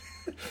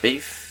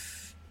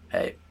 Beef.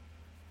 Hey.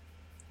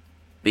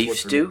 Beef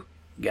stew.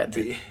 Got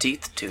the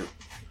teeth too.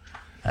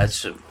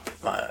 That's what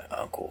my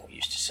uncle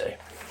used to say.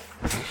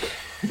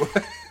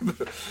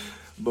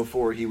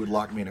 Before he would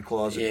lock me in a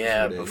closet.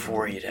 Yeah,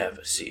 before he'd have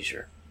a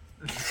seizure.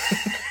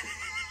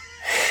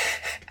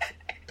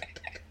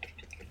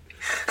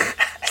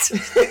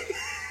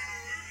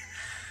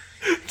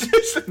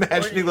 Just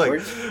imagining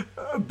like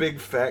a big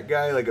fat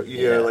guy, like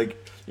you're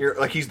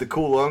like he's the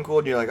cool uncle,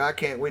 and you're like, I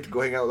can't wait to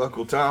go hang out with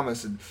Uncle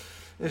Thomas, and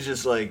it's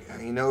just like,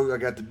 I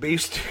got the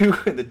beef stew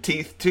and the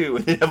teeth too,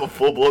 and then have a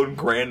full blown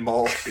grand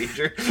mal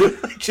seizure,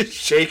 like just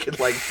shaking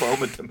like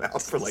foam at the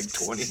mouth for like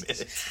 20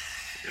 minutes.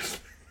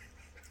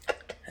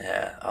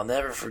 Yeah, I'll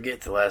never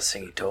forget the last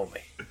thing he told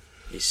me.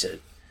 He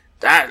said,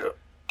 yeah,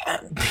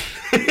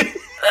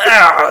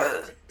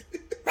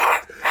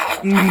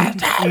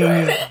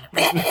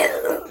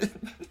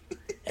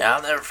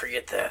 I'll never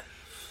forget that.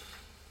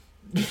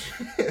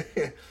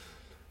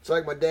 It's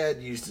like my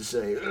dad used to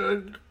say.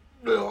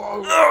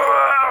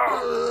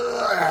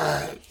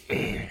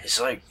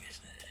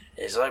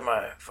 It's like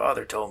my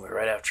father told me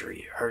right after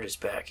he hurt his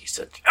back. He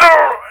said,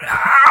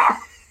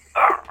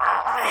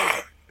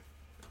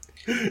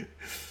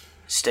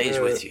 stays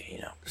with you,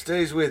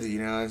 Stays with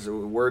you, As the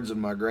words of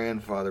my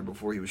grandfather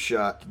before he was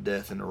shot to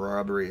death in a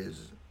robbery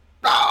is,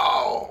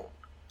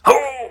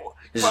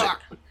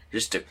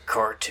 just a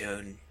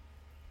cartoon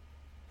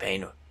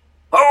pain.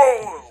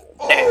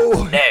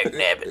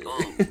 Nabbit.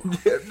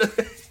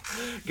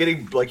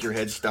 Getting like your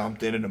head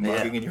stomped in and a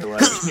mugging in your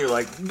leg, and you're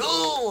like,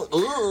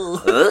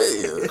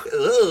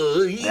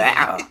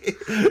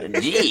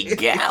 gee,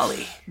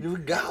 golly.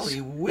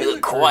 You're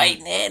quite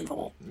an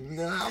anvil.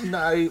 No, I'm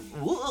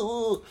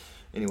not.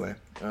 Anyway.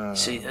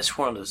 See, that's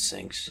one of those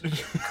things.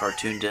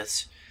 Cartoon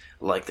deaths,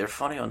 like, they're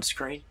funny on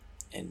screen,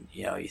 and,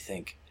 you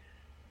think,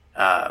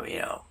 but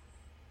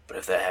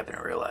if that happened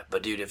in real life.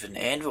 But, dude, if an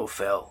anvil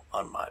fell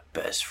on my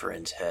best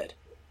friend's head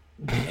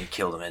and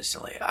killed him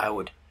instantly,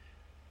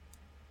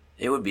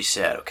 it would be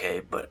sad, okay?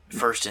 But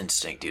first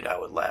instinct, dude, I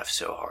would laugh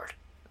so hard.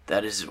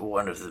 That is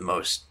one of the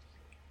most...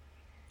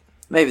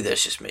 Maybe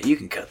that's just me. You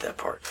can cut that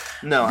part.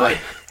 No, but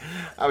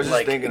I was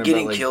just thinking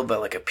getting about killed by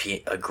like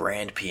a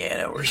grand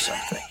piano or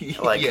something.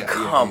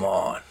 Come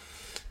on.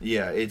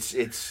 Yeah, it's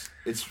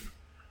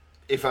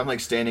if I'm like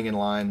standing in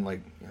line,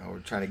 like we're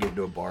trying to get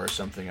into a bar or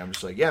something. I'm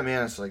just like, yeah,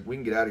 man. It's like we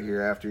can get out of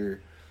here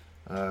after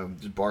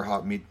just bar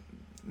hop, meet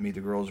the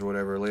girls or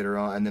whatever later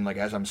on, and then like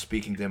as I'm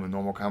speaking to them in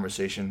normal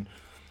conversation,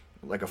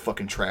 like a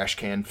fucking trash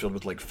can filled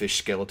with like fish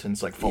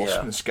skeletons like falls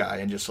from the sky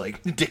and just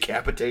like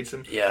decapitates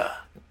them. Yeah.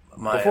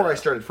 Before I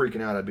started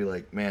freaking out, I'd be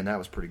like, man, that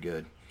was pretty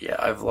good. Yeah,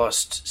 I've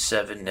lost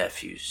 7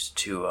 nephews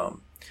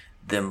to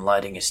them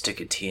lighting a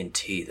stick of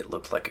TNT that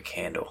looked like a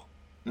candle.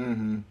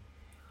 Mm-hmm.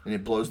 And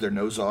it blows their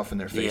nose off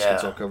and their face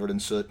gets all covered in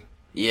soot.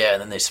 Yeah,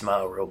 and then they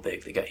smile real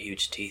big. They got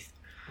huge teeth.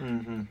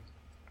 Mm-hmm.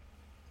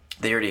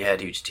 They already had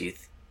huge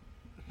teeth.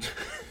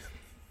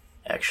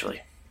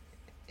 Actually.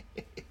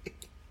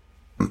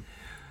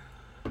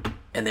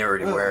 And they were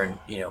already wearing,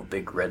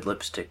 big red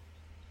lipstick,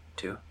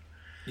 too.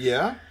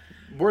 Yeah?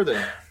 Were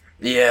they?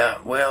 Yeah,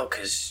 well,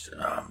 because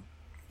I'm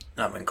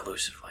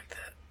inclusive like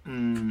that.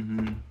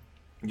 Mm-hmm.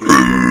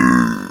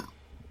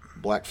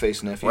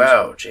 Blackface nephews.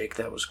 Wow, Jake,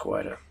 that was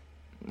quite a...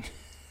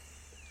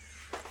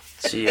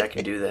 See, I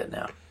can do that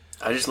now.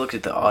 I just looked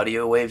at the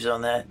audio waves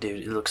on that.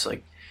 Dude, it looks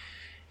like...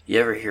 You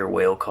ever hear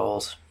whale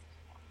calls?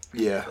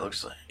 Yeah. It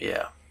looks like...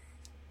 Yeah.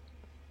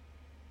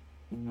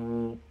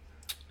 Now,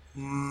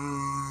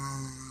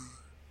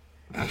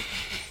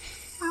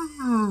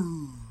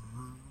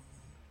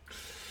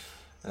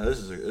 this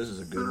is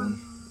a good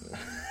one.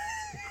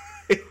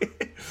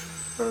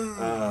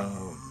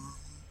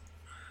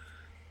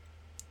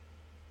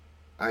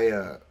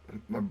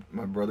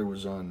 My brother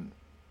was on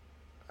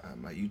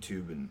my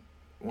YouTube, and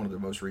one of the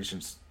most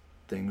recent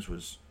things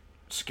was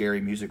scary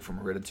music from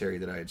Hereditary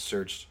that I had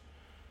searched,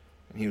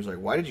 and he was like,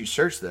 "Why did you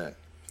search that?"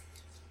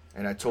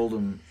 And I told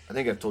him, I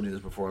think I've told you this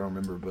before, I don't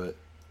remember, but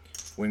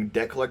when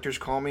debt collectors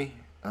call me,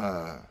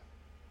 and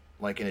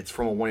it's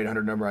from a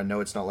 1-800 number, I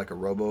know it's not like a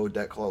robo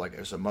debt call, like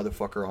there's a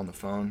motherfucker on the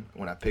phone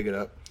when I pick it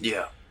up.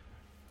 Yeah.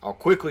 I'll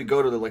quickly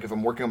go to if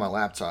I'm working on my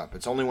laptop,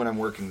 it's only when I'm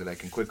working that I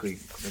can quickly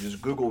just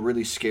Google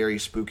really scary,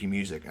 spooky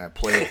music, and I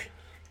play it,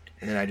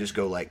 and then I just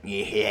go into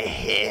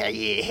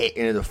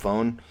the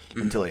phone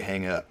until they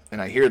hang up,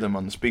 and I hear them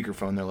on the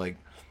speakerphone. They're like,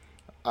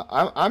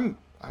 I'm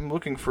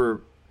looking for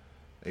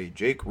a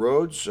Jake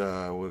Rhodes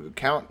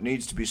account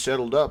needs to be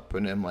settled up,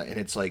 and I'm like, and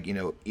it's like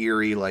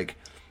eerie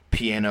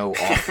piano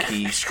off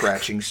key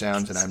scratching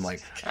sounds, and I'm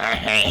like,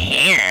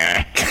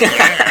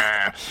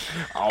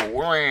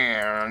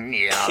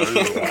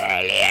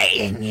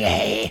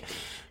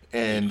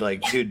 and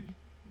dude,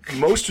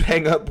 most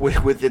hang up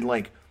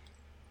within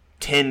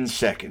 10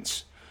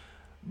 seconds,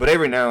 but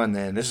every now and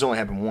then, this has only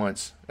happened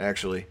once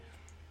actually,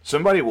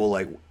 somebody will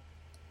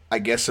I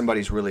guess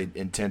somebody's really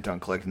intent on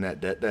collecting that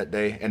debt that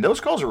day, and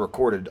those calls are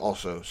recorded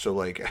also. So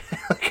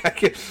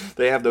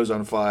they have those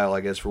on file,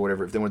 I guess, for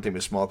whatever, if they want to take me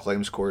to small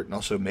claims court, and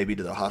also maybe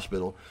to the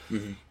hospital.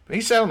 Mm-hmm. But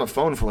he sat on the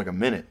phone for a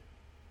minute,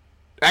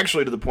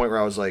 actually to the point where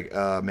I was like,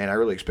 "Man, I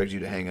really expect you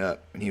to hang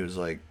up." And he was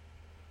like,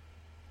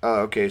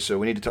 "Oh, okay, so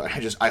we need to talk."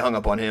 I hung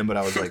up on him, but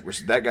I was like,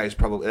 that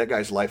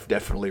guy's life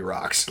definitely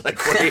rocks.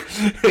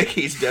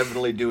 He's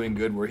definitely doing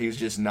good, where he's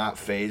just not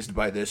fazed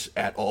by this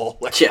at all.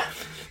 Yeah.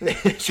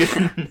 Just,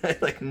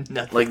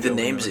 nothing. The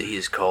names that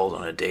he's called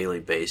on a daily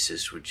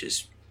basis would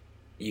just,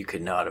 you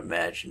could not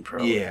imagine,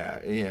 probably.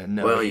 Yeah,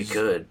 no. Well, you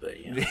could, but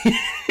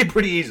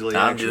pretty easily.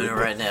 I'm doing it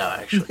right now,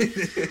 actually.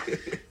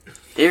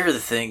 Here are the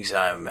things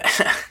I'm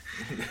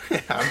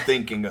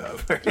thinking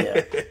of.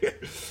 Yeah.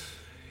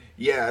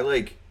 Yeah,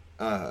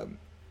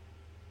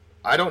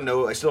 I don't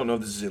know. I still don't know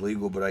if this is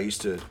illegal, but I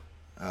used to,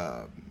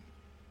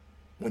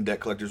 when debt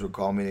collectors would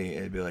call me,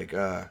 it'd be like,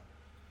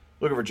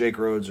 looking for Jake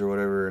Rhodes or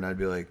whatever, and I'd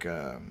be like,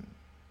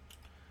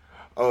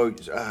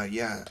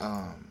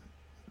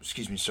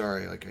 excuse me,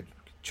 sorry, I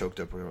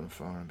choked up on the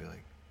phone. I'd be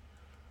like,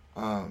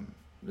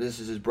 this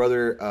is his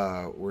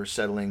brother, we're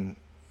settling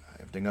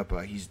everything up,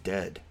 he's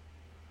dead.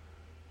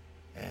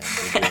 And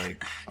they'd be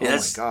like, oh my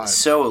God.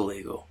 So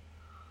illegal.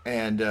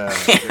 And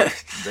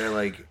they're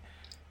like,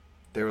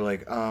 they were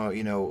like, oh,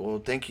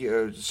 well, thank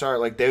you.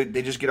 Sorry,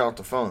 they just get off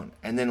the phone.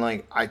 And then,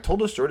 I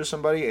told a story to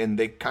somebody, and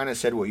they kind of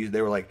said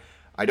they were like,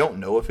 I don't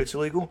know if it's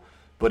illegal,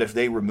 but if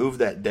they remove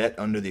that debt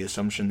under the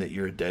assumption that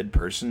you're a dead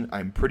person,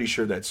 I'm pretty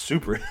sure that's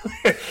super,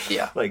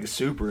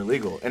 super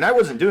illegal. And I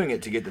wasn't doing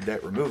it to get the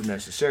debt removed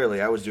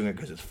necessarily. I was doing it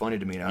because it's funny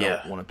to me, and I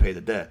don't want to pay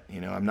the debt.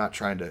 I'm not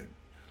trying to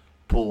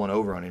pull one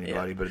over on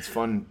anybody, but it's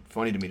funny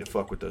to me to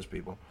fuck with those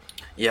people.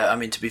 Yeah, I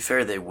mean, to be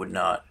fair, they would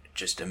not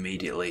just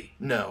immediately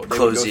they close would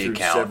go the through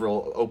account.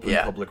 Several open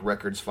public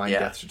records, find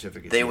death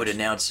certificates. They would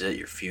announce it at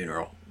your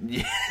funeral.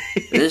 Yeah.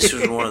 This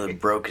was one of the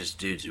brokest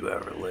dudes who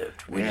ever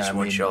lived. We just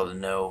want y'all to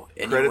know.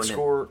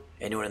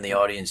 Anyone in the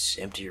audience,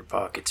 empty your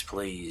pockets,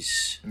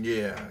 please.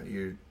 Yeah.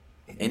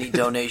 Any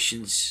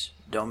donations,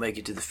 don't make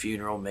it to the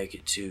funeral, make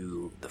it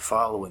to the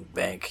following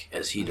bank,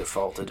 as he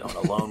defaulted on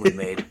a loan we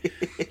made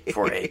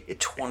for a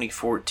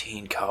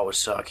 2014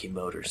 Kawasaki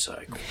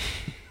motorcycle.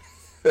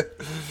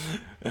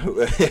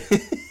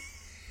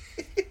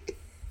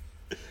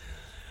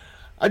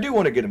 I do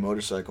want to get a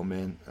motorcycle,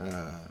 man.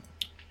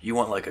 You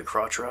want a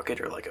crotch rocket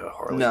or a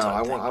Harley? No,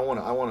 I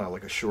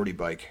want a shorty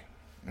bike,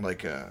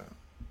 like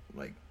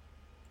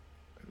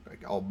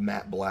all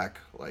matte black,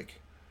 like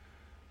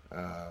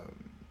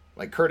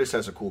Curtis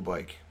has a cool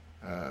bike.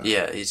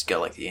 Yeah, he's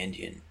got the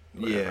Indian.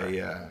 Whatever.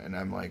 Yeah, and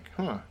I'm like,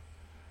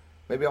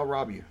 maybe I'll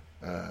rob you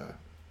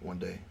one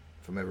day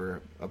if I'm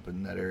ever up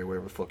in that area,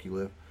 wherever the fuck you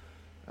live.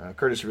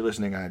 Curtis, if you're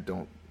listening, I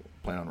don't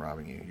plan on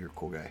robbing you. You're a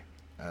cool guy.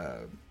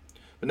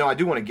 But no, I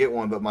do want to get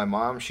one, but my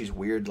mom, she's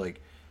weird.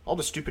 All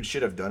the stupid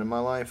shit I've done in my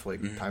life,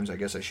 times I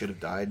guess I should have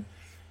died,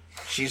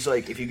 she's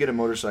like, if you get a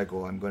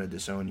motorcycle, I'm going to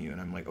disown you.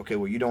 And I'm like, okay,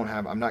 well,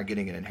 I'm not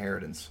getting an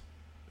inheritance.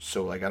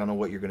 So, I don't know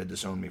what you're going to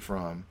disown me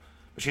from.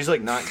 But she's,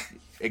 not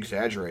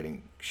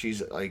exaggerating.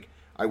 She's like,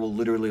 I will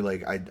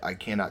literally, I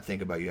cannot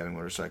think about you having a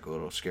motorcycle.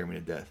 It'll scare me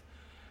to death.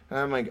 And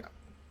I'm like,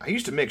 I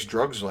used to mix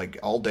drugs like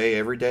all day,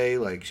 every day.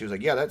 Like she was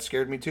like, yeah, that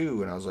scared me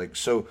too. And I was like,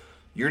 so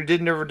you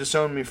did never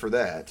disown me for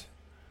that,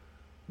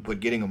 but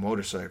getting a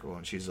motorcycle.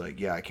 And she's like,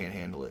 yeah, I can't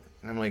handle it.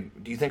 And I'm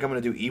like, do you think I'm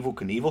gonna do Evel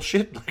Knievel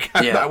shit? Like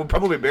I would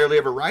probably barely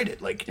ever ride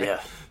it. Like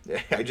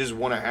I just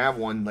want to have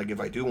one. Like if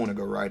I do want to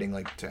go riding,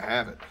 like to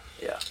have it.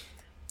 Yeah,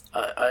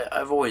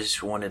 I've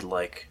always wanted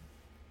like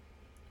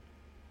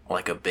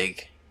a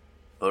big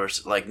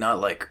motorcycle, like not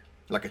like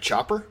a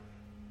chopper.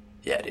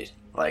 Yeah, dude.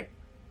 Like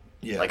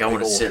I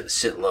want to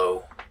sit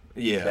low.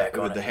 Yeah, back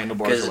on the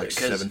handlebars are like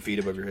 7 feet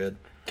above your head.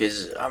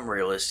 Because I'm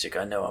realistic.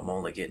 I know I'm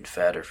only getting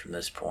fatter from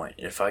this point.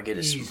 And if I get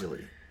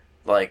easily,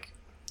 like,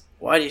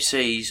 why do you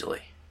say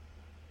easily?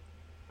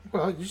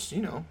 Well, just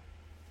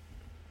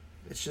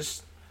it's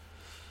just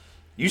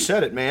you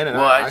said it, man. And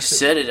I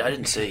said it. I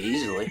didn't say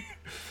easily.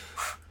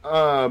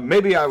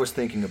 Maybe I was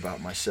thinking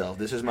about myself.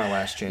 This is my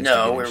last chance.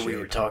 No, where we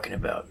were talking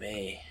about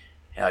me.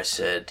 I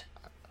said,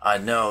 I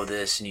know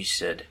this, and you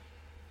said,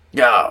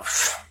 yeah,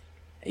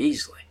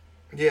 easily.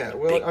 Yeah,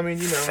 well, big, I mean,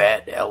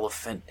 fat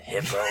elephant,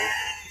 hippo,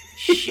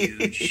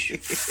 huge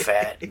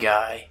fat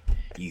guy,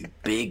 you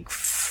big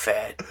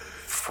fat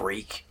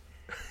freak,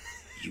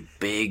 you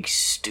big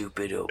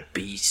stupid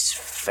obese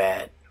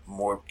fat,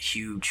 more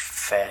huge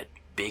fat,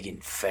 big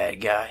and fat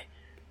guy.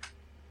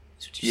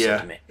 That's what you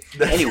said to me.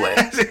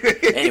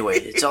 Anyway,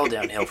 it's all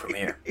downhill from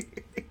here,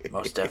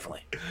 most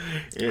definitely.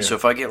 Yeah. So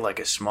if I get like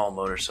a small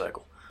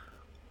motorcycle,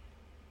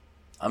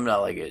 I'm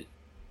not like a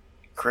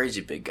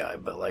crazy big guy,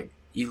 but like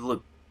you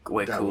look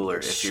way cooler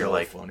if you're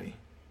like funny.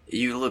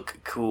 You look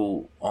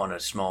cool on a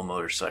small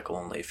motorcycle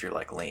only if you're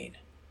like lean,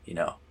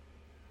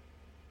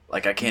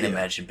 Like I can't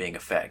imagine being a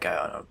fat guy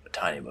on a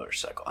tiny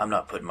motorcycle. I'm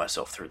not putting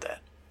myself through that.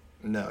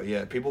 No,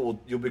 yeah,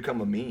 you'll become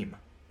a meme.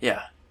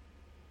 Yeah,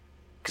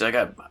 because I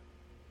got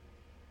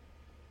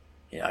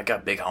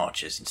big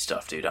haunches and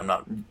stuff, dude. I'm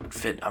not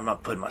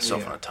putting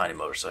myself on a tiny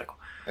motorcycle.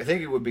 I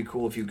think it would be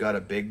cool if you got a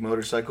big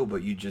motorcycle,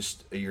 but you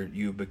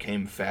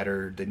became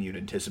fatter than you'd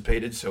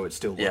anticipated, so it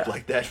still looked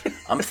like that.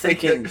 I'm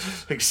thinking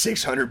like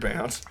 600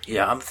 pounds.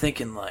 Yeah, I'm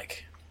thinking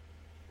like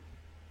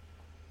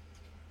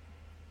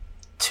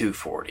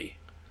 240.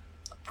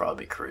 I'll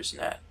probably cruising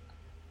that.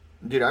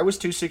 Dude, I was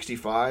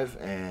 265,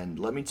 and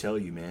let me tell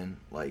you, man,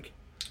 like,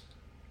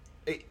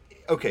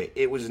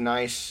 it was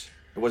nice.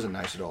 It wasn't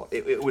nice at all.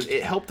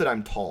 It helped that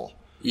I'm tall.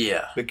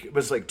 Yeah. It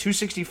was like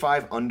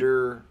 265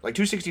 under, like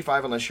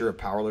 265 unless you're a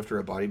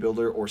powerlifter, a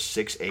bodybuilder, or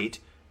 6'8",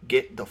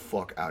 get the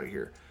fuck out of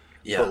here.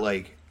 Yeah. But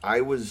like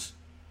I was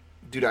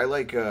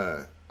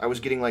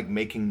getting like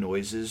making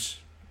noises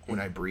when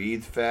I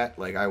breathe fat,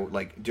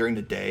 like during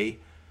the day,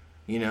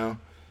 Yeah.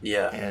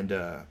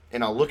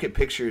 And I'll look at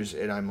pictures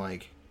and I'm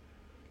like,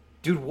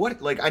 dude,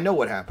 what? Like I know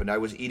what happened. I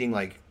was eating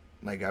like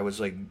I was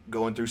like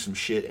going through some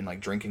shit and like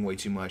drinking way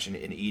too much and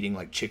eating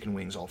like chicken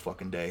wings all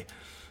fucking day,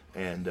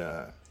 and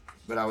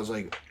but I was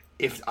like,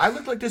 if I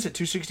looked like this at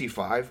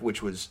 265,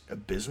 which was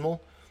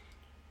abysmal,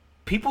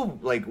 people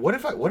like, what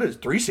is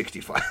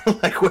 365?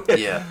 Like, what,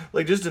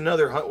 like just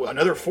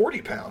another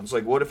 40 pounds.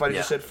 Like, what if I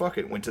just said fuck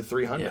it, went to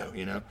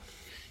 300?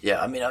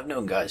 Yeah, I mean, I've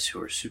known guys who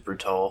were super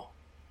tall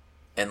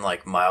and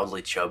like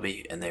mildly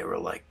chubby, and they were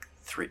like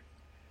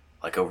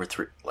over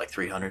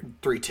 300,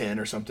 310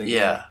 or something.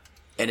 Yeah,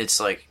 and it's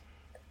like,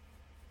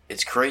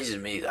 it's crazy to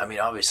me. I mean,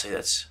 obviously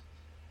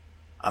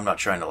I'm not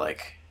trying to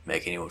like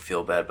make anyone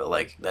feel bad, but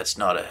like that's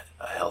not a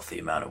healthy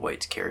amount of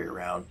weight to carry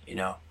around,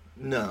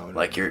 No.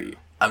 Like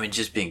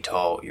just being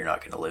tall, you're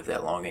not going to live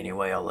that long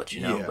anyway. I'll let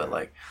you know. Yeah.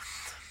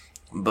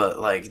 But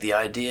like the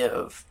idea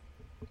of,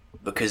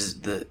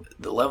 because the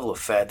level of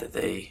fat that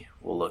they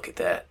will look at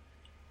that,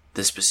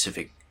 the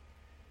specific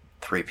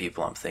 3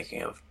 people I'm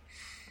thinking of,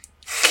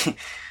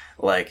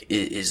 like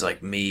is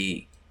like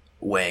me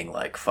weighing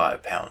like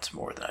 5 pounds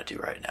more than I do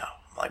right now.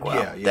 I'm like,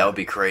 wow, that would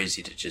be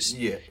crazy to just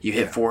you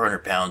hit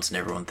 400 pounds and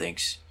everyone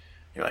thinks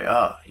you're like,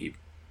 oh, you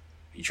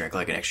drink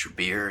like an extra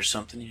beer or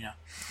something,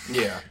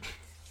 Yeah.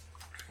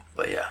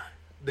 But yeah,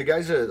 the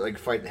guys that like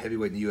fight the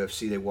heavyweight in the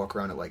UFC, they walk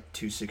around at like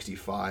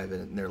 265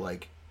 and they're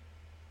like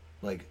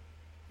 6'6",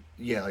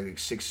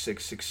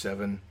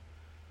 6'7",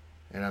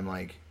 and I'm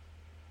like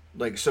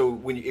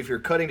so if you're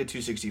cutting to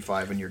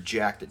 265 and you're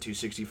jacked at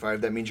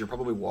 265, that means you're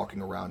probably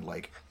walking around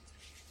like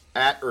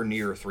at or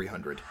near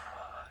 300.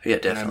 Yeah,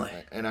 definitely.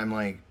 And I'm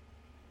like,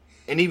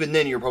 and even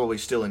then you're probably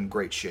still in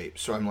great shape.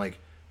 So I'm like,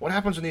 what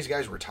happens when these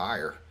guys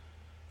retire?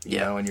 You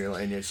know,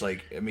 and it's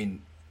like, I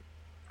mean,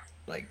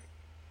 like,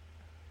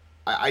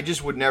 I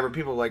just would never,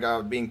 people like,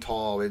 being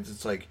tall,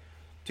 it's like,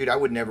 dude, I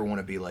would never want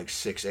to be like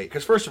 6'8".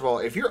 Because first of all,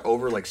 if you're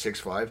over like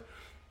 6'5",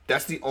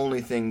 that's the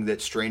only thing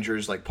that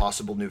strangers, like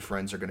possible new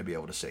friends, are going to be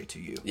able to say to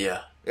you.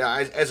 Yeah.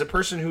 Yeah, as a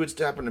person who it's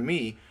happened to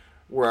me,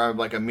 where I'm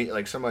like,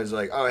 somebody's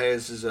like, oh, hey,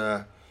 this is,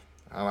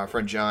 my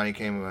friend John, he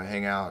came to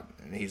hang out,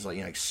 and he's like,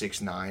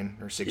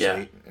 6'9" or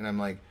 6'8", and I'm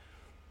like,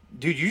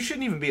 dude, you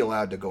shouldn't even be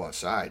allowed to go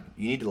outside.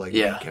 You need to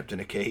be kept in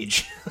a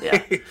cage.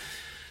 Yeah.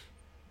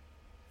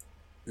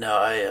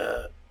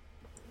 No,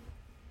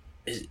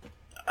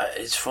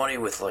 it's funny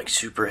with like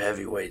super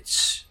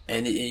heavyweights,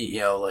 and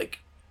like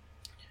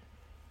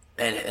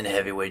and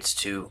heavyweights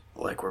too,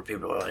 like where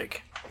people are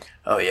like,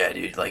 oh yeah,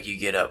 dude, like you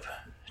get up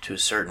to a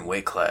certain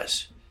weight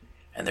class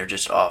and they're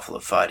just awful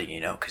at fighting, you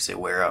know, because they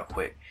wear out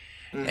quick.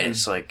 Mm-hmm. And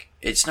it's like,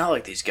 it's not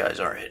like these guys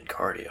aren't hitting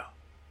cardio.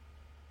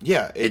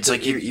 Yeah. It's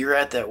like you're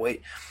at that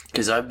weight.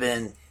 Because I've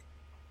been,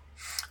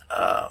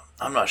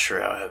 I'm not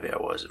sure how heavy I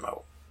was at my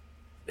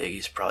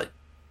biggest, probably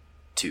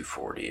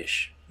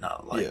 240-ish.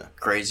 Not like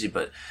crazy,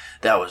 but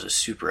that was a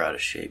super out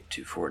of shape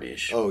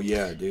 240-ish. Oh,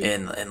 yeah, dude.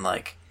 And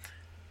like,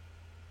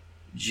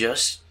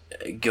 just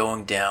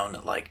going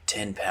down like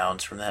 10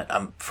 pounds from that,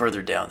 I'm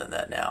further down than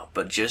that now,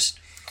 but just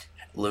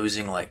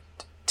losing like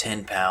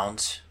 10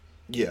 pounds,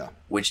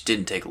 which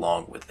didn't take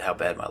long with how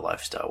bad my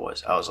lifestyle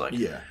was. I was like,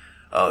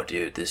 oh,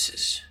 dude, this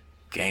is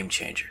game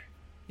changer.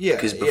 Yeah,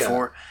 because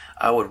before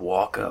I would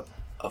walk up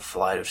a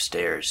flight of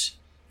stairs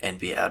and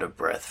be out of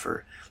breath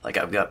for, like,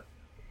 I've got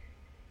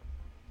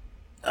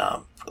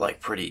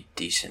like pretty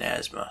decent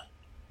asthma.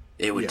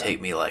 It would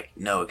take me, like,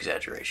 no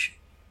exaggeration,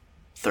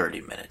 30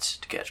 minutes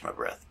to catch my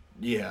breath.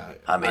 Yeah.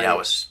 I mean, I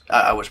was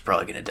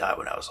probably going to die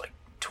when I was like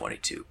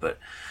 22, but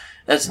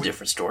that's a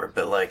different story.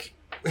 But like,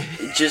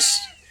 just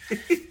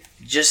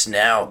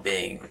now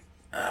being,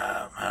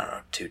 I don't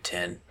know,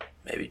 210,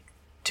 maybe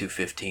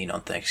 215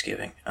 on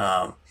Thanksgiving.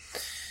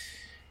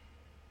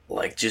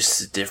 Like, just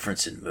the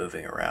difference in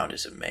moving around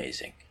is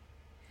amazing.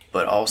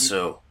 But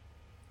also,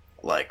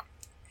 like,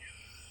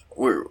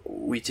 we're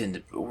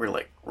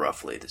like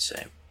roughly the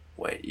same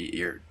weight.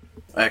 You're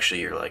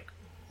like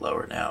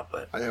lower now,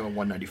 but I have a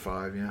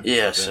 195.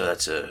 Yeah, so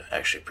that's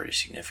actually a pretty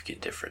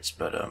significant difference.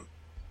 But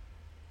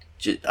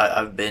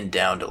I've been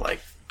down to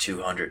like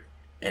 200,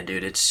 and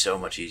dude, it's so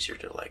much easier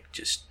to like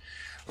just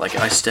like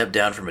I step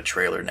down from a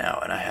trailer now,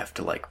 and I have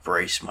to like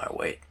brace my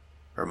weight,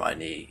 or my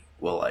knee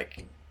will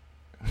like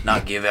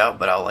not give out,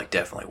 but I'll like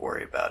definitely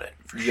worry about it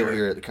for sure. You'll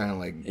hear it kind of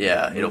like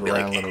it'll be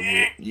like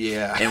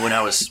And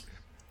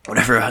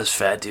whenever I was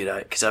fat, dude,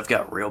 because I've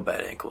got real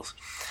bad ankles,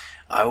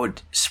 I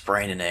would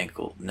sprain an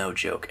ankle, no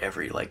joke,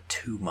 every like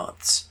 2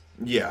 months.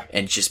 Yeah.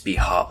 And just be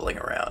hobbling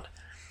around.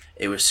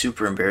 It was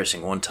super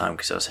embarrassing one time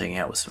because I was hanging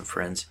out with some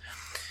friends,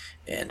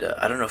 and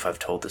I don't know if I've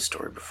told this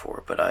story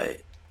before, but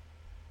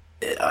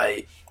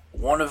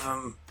one of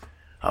them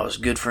I was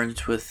good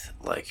friends with,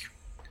 like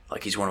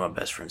he's one of my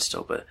best friends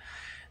still, but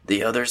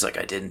the others, like,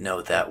 I didn't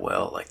know that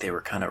well. Like, they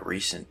were kind of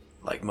recent,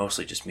 like,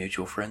 mostly just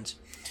mutual friends.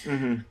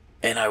 Mm-hmm.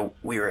 And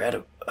we were at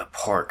a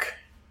park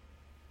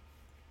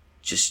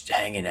just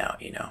hanging out,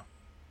 you know.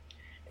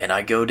 And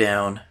I go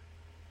down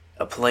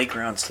a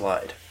playground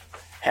slide,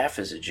 half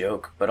as a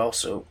joke, but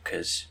also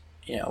because,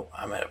 you know,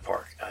 I'm at a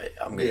park.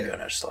 I'm going to go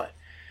down a slide.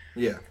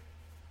 Yeah.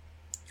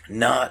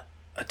 Not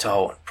a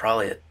tall one,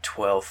 probably a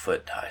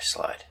 12-foot high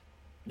slide.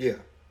 Yeah.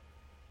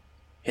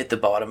 Hit the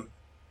bottom,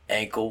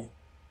 ankle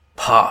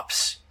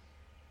pops.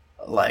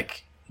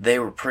 Like, they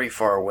were pretty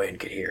far away and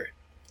could hear it.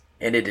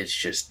 And it is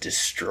just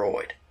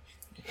destroyed.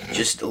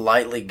 Just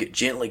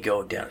gently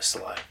going down a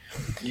slide.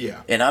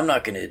 Yeah. And I'm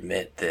not going to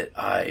admit that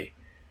I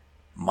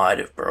might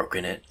have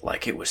broken it.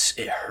 Like, it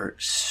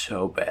hurt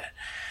so bad.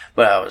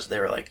 But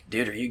they were like,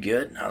 dude, are you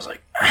good? And I was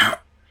like, yeah,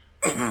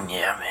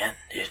 man.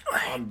 Dude,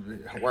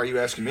 why are you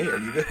asking me? Are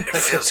you good? It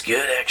feels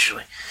good,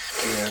 actually.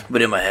 Yeah.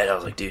 But in my head, I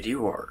was like, dude,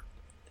 you are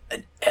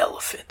an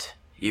elephant.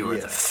 You were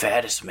the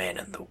fattest man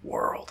in the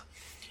world.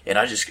 And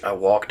I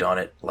walked on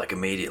it like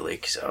immediately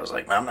because I was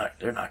like,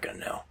 they're not going to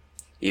know.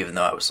 Even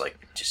though I was like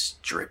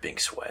just dripping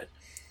sweat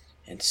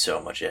and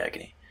so much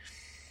agony.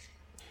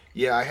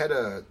 Yeah, I had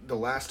the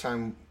last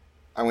time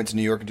I went to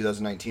New York in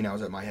 2019, I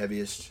was at my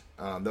heaviest.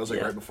 That was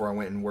like right before I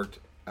went and worked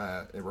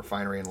at a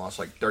refinery and lost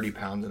like 30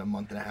 pounds in a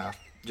month and a half,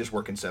 just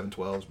working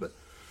 712s. But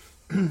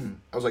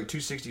I was like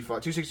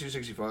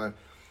 265.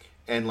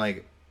 And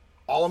like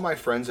all of my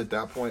friends at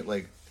that point,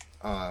 like,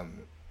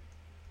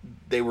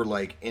 they were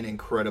like in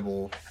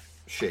incredible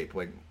shape.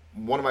 Like,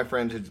 one of my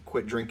friends had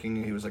quit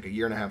drinking. He was like a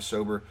year and a half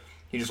sober.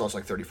 He just lost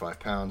like 35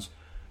 pounds.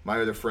 My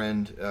other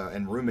friend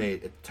and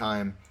roommate at the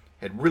time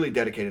had really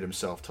dedicated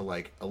himself to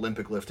like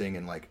Olympic lifting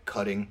and like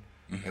cutting,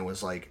 and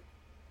was like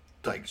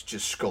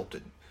just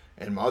sculpted.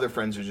 And my other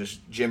friends are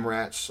just gym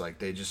rats. Like,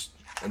 they just,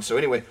 and so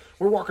anyway,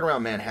 we're walking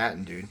around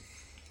Manhattan, dude.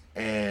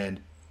 And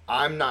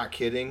I'm not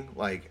kidding.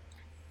 Like,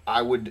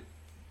 I would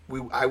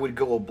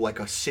go like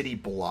a city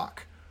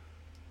block.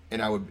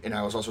 And I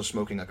was also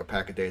smoking like a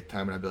pack a day at the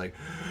time, and I'd be like,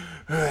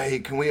 "Hey,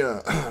 can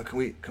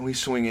we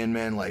swing in,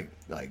 man? Like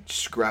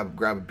just grab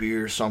a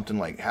beer or something,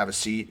 like have a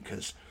seat,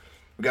 because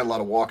we got a lot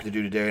of walking to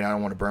do today, and I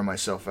don't want to burn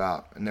myself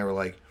out." And they were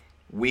like,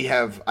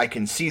 I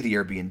can see the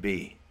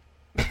Airbnb.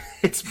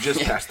 It's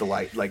just past the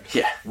light. Like,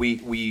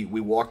 we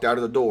walked out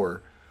of the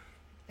door,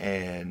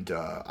 and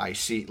I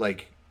see,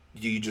 like,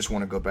 do you just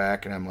want to go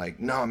back? And I'm like,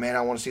 no, man,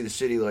 I want to see the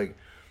city. Like,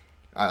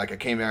 I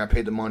came there, I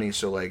paid the money,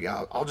 so like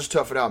I'll just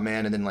tough it out,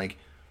 man. And then like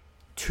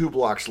 2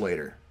 blocks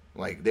later,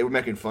 like, they were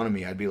making fun of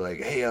me. I'd be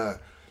like, hey,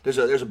 there's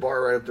a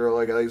bar right up there.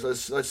 Like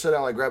let's sit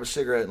down, like, grab a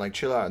cigarette, and like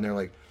chill out. And they're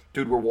like,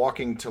 dude, we're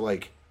walking to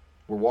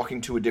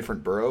a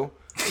different borough.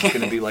 It's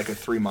gonna be like a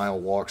 3-mile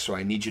walk. So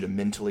I need you to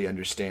mentally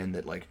understand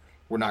that, like,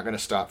 we're not going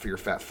to stop for your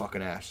fat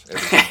fucking ass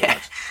every 10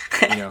 blocks.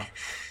 You know?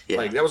 Yeah.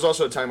 Like, that was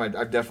also a time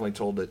I've definitely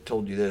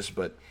told you this,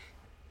 but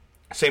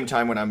same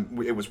time when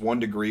it was 1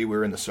 degree, we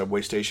were in the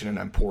subway station and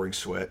I'm pouring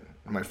sweat.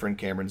 And my friend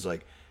Cameron's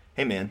like,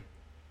 hey man,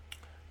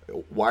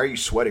 why are you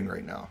sweating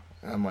right now?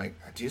 And I'm like,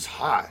 dude, it's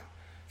hot.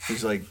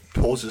 He's like,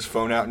 pulls his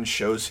phone out and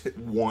shows it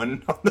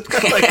 1 on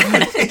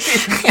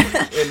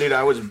the and dude,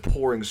 I was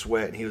pouring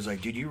sweat, and he was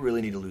like, dude, you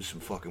really need to lose some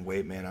fucking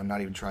weight, man. I'm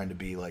not even trying to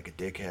be like a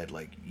dickhead.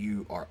 Like,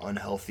 you are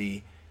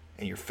unhealthy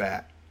and you're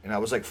fat. And I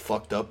was like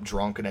fucked up,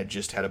 drunk, and I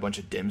just had a bunch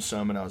of dim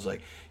sum, and I was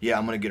like, yeah,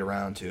 I'm gonna get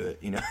around to it,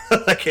 you know.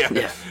 Like, yeah.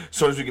 As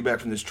soon as we get back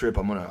from this trip,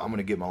 I'm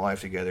gonna get my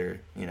life together,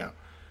 you know.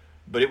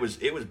 But it was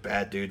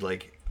bad, dude.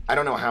 Like, I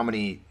don't know how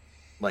many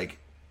like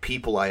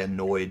people I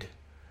annoyed.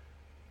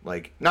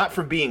 Like, not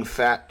from being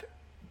fat,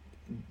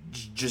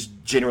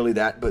 just generally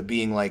that, but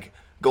being like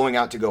going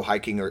out to go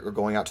hiking or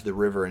going out to the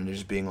river and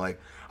just being like,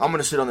 I'm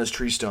gonna sit on this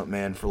tree stump,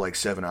 man, for like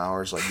 7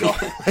 hours. Like, y'all,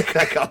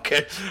 like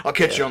I'll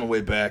catch you on the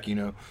way back, you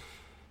know.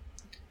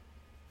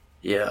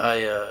 Yeah,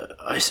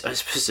 I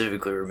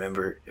specifically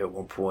remember at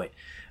one point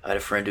I had a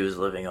friend who was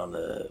living on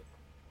the.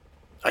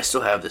 I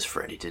still have this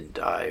friend. He didn't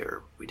die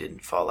or we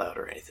didn't fall out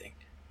or anything,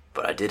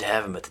 but I did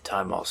have him at the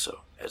time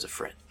also as a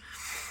friend.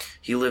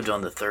 He lived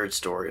on the 3rd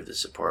story of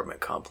this apartment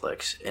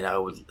complex, and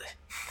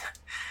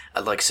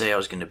I'd like say I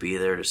was going to be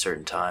there at a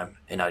certain time,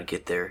 and I'd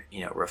get there,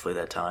 you know, roughly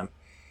that time.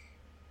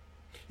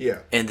 Yeah.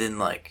 And then,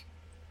 like,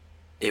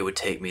 it would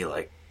take me,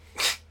 like,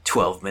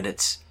 12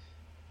 minutes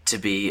to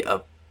be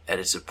up at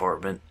his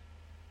apartment,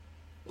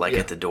 like,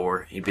 at the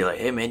door. He'd be like,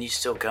 hey, man, you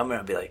still coming?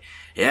 I'd be like,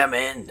 yeah,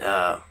 man,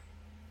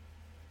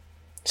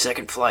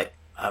 2nd flight.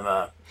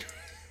 I'm,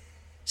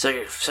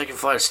 second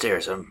flight of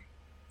stairs. I'm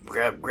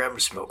grabbing a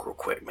smoke real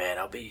quick, man.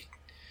 I'll be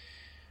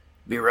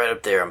right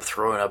up there. I'm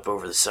throwing up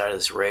over the side of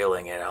this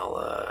railing, and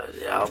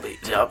I'll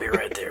be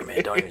right there,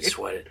 man. Don't even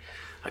sweat it.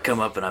 I come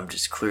up and I'm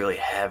just clearly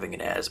having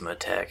an asthma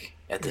attack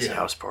at this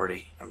house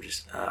party. I'm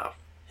just,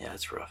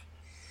 it's rough.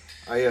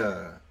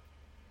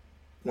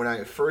 When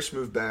I first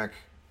moved back,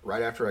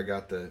 right after I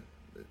got the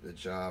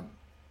job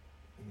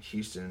in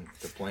Houston,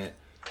 the plant,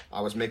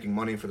 I was making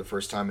money for the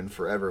first time in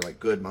forever, like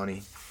good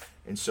money,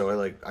 and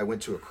so I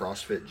went to a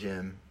CrossFit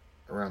gym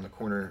around the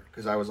corner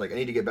because I was like, I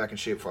need to get back in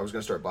shape before I was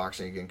going to start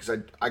boxing again, because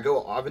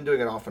I've been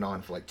doing it off and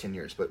on for like 10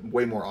 years, but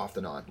way more off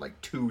than on,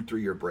 like 2-3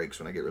 year breaks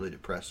when I get really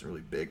depressed and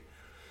really big.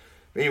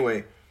 But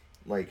anyway,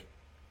 like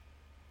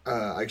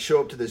I show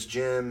up to this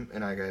gym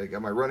and I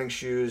got my running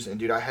shoes, and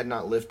dude, I had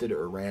not lifted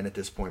or ran at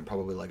this point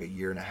probably like a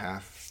year and a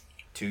half,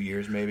 2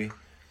 years maybe.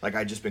 Like,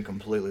 I'd just been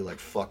completely like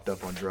fucked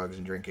up on drugs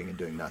and drinking and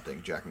doing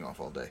nothing, jacking off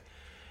all day.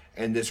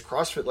 And this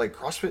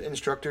CrossFit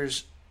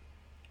instructors,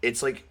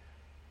 it's like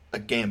a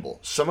gamble.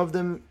 Some of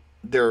them,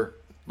 they're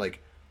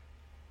like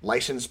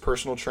licensed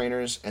personal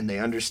trainers, and they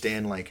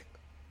understand like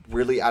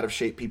really out of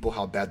shape people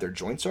how bad their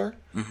joints are.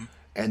 Mm-hmm.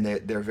 And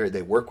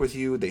they work with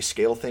you, they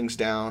scale things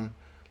down.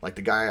 Like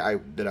the guy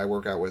that I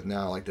work out with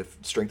now, like the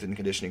strength and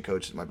conditioning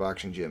coach at my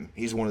boxing gym,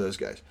 he's one of those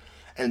guys.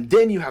 And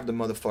then you have the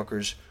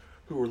motherfuckers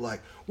who are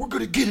like, we're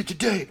going to get it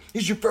today.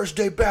 It's your first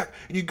day back,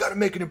 and you got to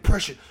make an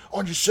impression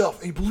on yourself,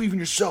 and you believe in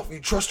yourself, and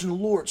you trust in the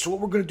Lord. So what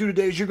we're going to do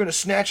today is you're going to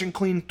snatch and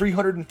clean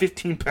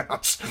 315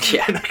 pounds.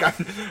 Yeah. And like,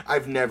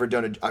 I've never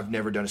done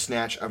a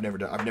snatch. I've never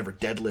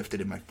deadlifted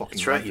in my fucking life.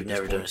 That's right, you've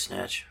never done a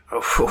snatch.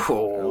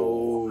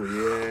 Oh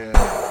yeah.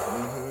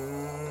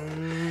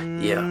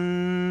 Mm-hmm. Yeah.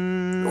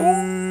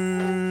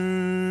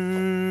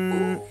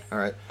 All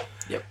right.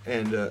 Yep.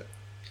 And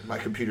my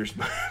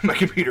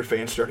computer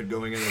fan started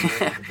going in.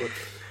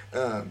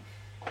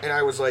 And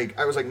I was like,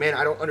 man,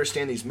 I don't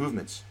understand these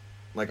movements.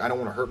 Like, I don't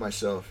want to hurt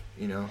myself,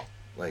 you know.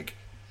 Like,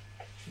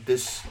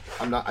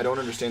 I don't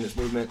understand this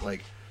movement.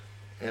 Like,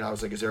 and I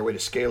was like, is there a way to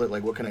scale it?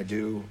 Like, what can I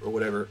do or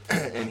whatever?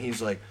 And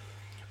he's like,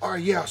 all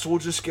right, yeah. So we'll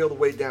just scale the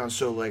weight down.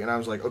 So like, and I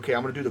was like, okay,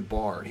 I'm gonna do the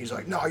bar. And he's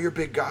like, no, you're a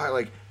big guy.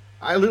 Like,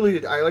 I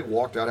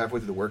walked out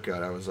halfway through the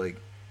workout. I was like,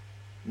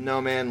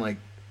 no, man, like,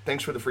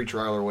 thanks for the free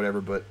trial or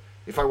whatever, but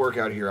if I work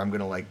out here, I'm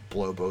going to, like,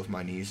 blow both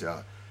my knees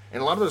out.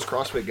 And a lot of those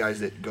CrossFit guys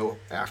that go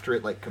after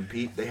it, like,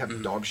 compete, they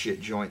have dog shit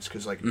joints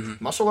because, like,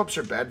 muscle-ups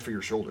are bad for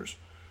your shoulders.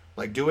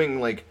 Like,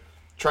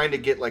 trying to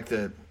get, like,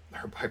 the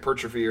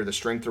hypertrophy or the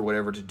strength or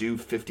whatever to do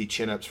 50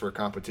 chin-ups for a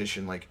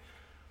competition, like,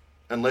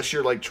 unless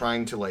you're, like,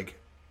 trying to, like,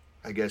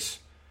 I guess,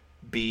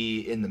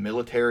 be in the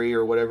military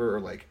or whatever,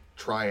 or, like,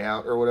 try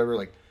out or whatever,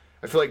 like,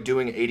 I feel like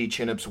doing 80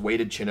 chin-ups,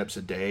 weighted chin-ups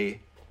a day,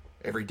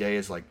 every day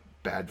is, like,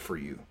 bad for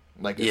you.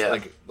 Like,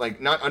 it's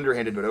like not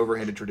underhanded, but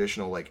overhanded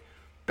traditional, like,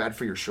 bad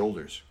for your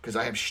shoulders. Because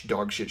I have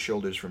dog shit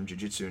shoulders from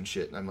jiu-jitsu and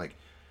shit, and I'm like,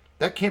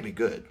 that can't be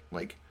good.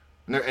 Like,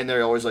 and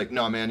they're always like,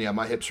 no, man, yeah,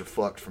 my hips are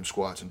fucked from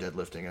squats and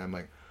deadlifting. And I'm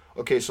like,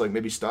 okay, so, like,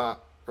 maybe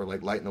stop, or,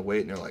 like, lighten the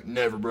weight. And they're like,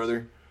 never,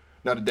 brother.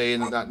 Not a day,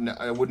 and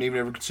I wouldn't even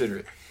ever consider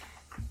it.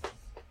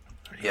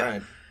 Yeah.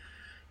 Right.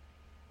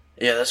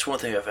 Yeah, that's one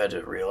thing I've had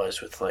to realize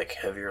with, like,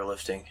 heavier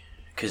lifting.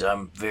 Because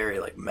I'm very,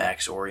 like,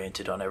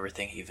 max-oriented on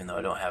everything, even though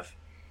I don't have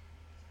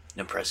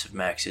impressive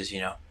maxes, you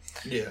know?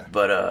 Yeah.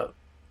 But,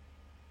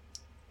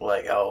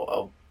 like,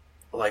 I'll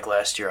like,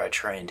 last year I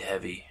trained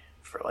heavy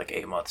for like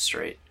 8 months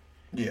straight.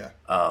 Yeah.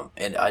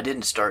 And I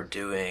didn't start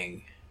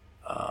doing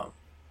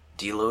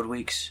deload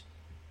weeks.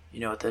 You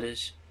know what that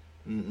is?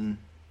 Mm-mm.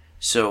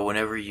 So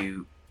whenever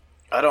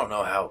I don't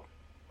know how,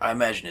 I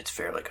imagine it's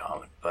fairly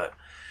common, but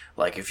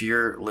like if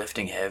you're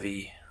lifting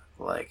heavy,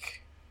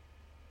 like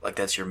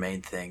that's your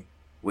main thing,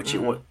 which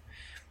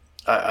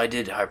I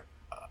did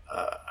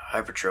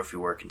hypertrophy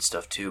work and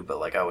stuff too, but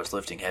like I was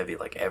lifting heavy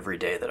like every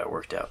day that I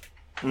worked out.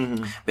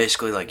 Mm-hmm.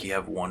 Basically, like you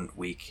have 1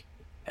 week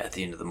at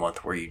the end of the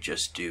month where you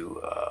just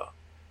do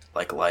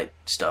like light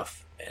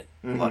stuff and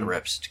a lot of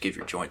reps to give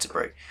your joints a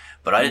break.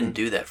 But I didn't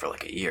do that for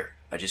like a year.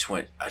 I just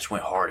went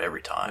hard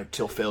every time. Like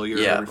till failure.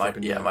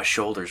 Yeah, my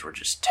shoulders were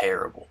just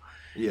terrible.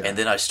 Yeah. And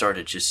then I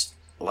started just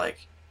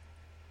like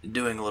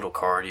doing a little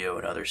cardio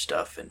and other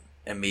stuff, and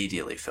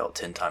immediately felt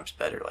 10 times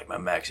better. Like my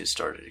maxes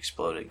started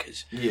exploding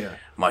because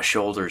my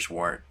shoulders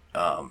weren't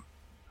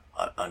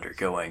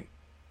undergoing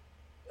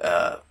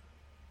a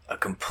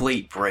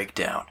complete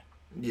breakdown.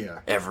 Yeah.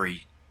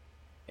 Every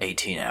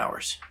 18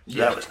 hours. So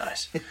that was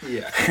nice.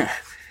 Yeah.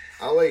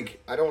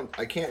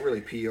 I can't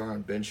really PR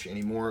on bench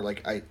anymore.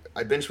 Like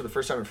I benched for the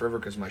first time in forever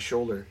because my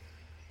shoulder.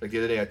 Like the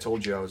other day I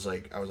told you I was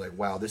like,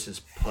 wow, this is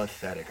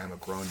pathetic. I'm a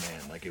grown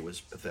man. Like it was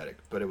pathetic.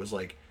 But it was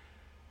like,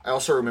 I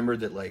also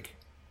remembered that like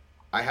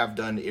I have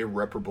done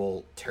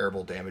irreparable,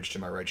 terrible damage to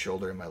my right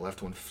shoulder, and my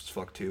left one's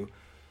fucked too.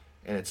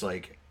 And it's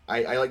like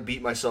I like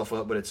beat myself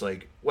up, but it's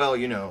like, well,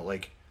 you know,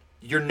 like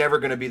you're never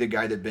gonna be the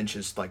guy that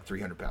benches like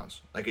 300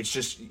 pounds. Like it's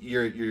just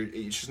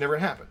it's just never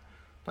gonna happen.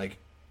 Like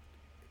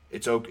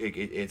it's okay,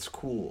 it's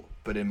cool,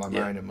 but in my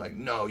mind I'm like,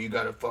 no, you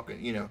gotta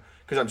fucking, you know,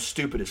 because I'm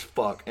stupid as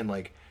fuck, and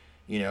like,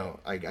 you know,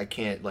 I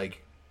can't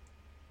like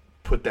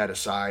put that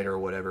aside or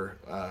whatever.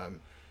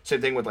 Same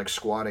thing with like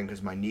squatting,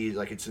 because my knees,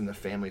 like it's in the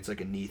family, it's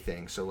like a knee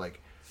thing. So like,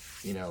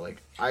 you know,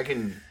 like I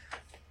can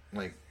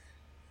like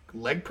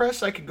leg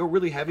press, I can go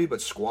really heavy,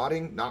 but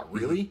squatting, not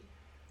really.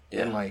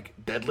 Yeah. And like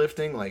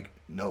deadlifting, like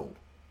no,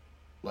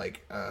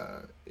 like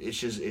it's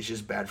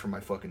just bad for my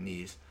fucking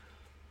knees.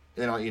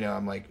 And then you know,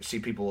 I'm like, see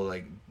people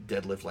like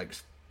deadlift like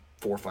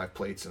 4 or 5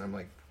 plates, and I'm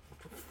like,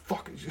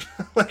 fuck,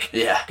 like,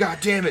 yeah, god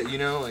damn it, you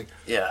know, like,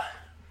 yeah.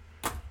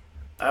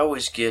 I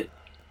always get,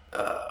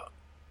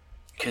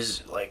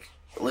 because like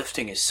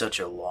lifting is such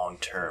a long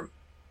term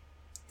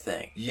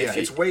thing. Yeah,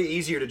 it's way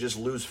easier to just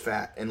lose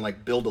fat and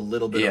like build a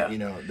little bit, of, you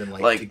know, than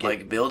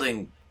like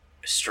building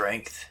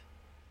strength.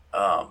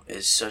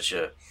 Is such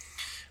a,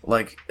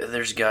 like,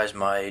 there's guys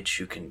my age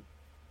who can,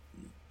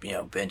 you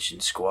know, bench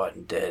and squat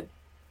and dead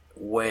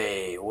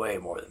way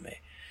more than me,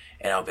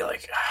 and I'll be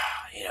like,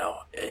 you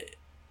know,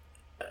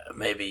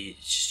 maybe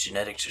it's just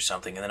genetics or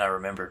something. And then I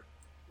remember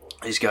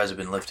these guys have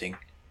been lifting,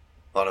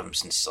 a lot of them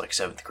since like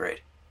 7th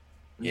grade.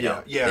 You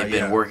know, they've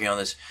been working on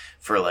this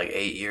for like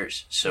 8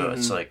 years. So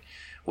it's like,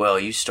 well,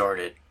 you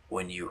started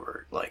when you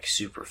were like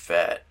super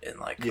fat and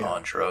like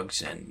on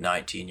drugs and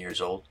 19 years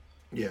old.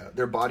 Yeah,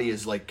 their body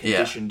is like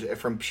conditioned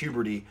from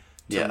puberty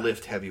to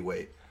lift heavy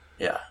weight.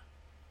 Yeah.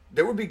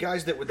 There would be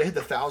guys they had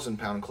the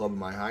 1,000-pound club in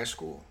my high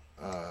school,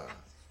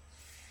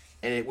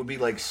 and it would be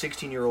like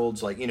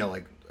 16-year-olds, like, you know,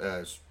 like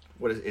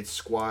it's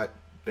squat,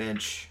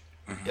 bench,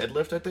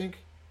 deadlift, I think,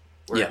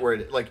 where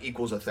it like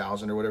equals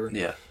 1,000 or whatever.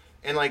 Yeah.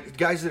 And like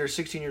guys that are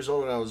 16 years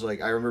old, and I was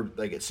like, I remember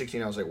like at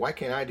 16, I was like, why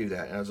can't I do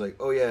that? And I was like,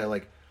 oh yeah,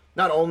 like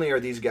not only are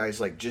these guys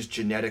like just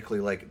genetically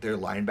like they're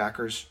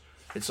linebackers.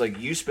 It's like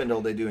you spend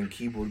all day doing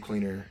keyboard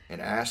cleaner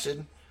and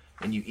acid,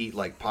 and you eat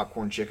like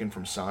popcorn chicken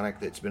from Sonic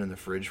that's been in the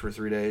fridge for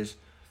 3 days,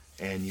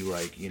 and you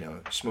like, you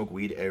know, smoke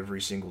weed every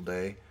single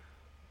day,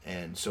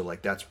 and so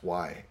like that's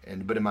why.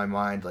 But in my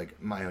mind,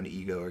 like my own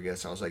ego, I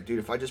guess, I was like, dude,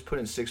 if I just put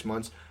in 6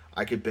 months,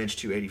 I could bench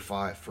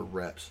 285 for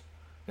reps,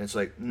 and it's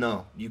like,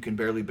 no, you can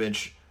barely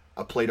bench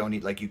a plate on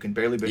it, like you can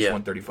barely bench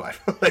 135.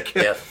 Like,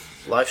 yeah,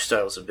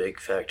 lifestyle is a big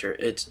factor.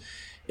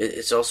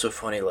 It's also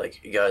funny, like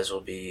guys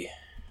will be,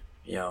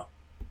 you know,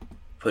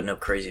 putting up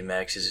crazy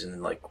maxes,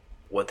 and like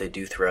what they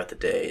do throughout the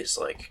day is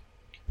like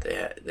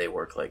they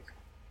work like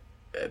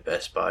at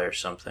Best Buy or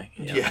something.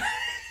 You know? Yeah.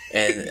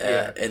 And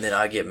and then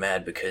I get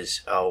mad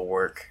because I'll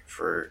work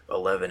for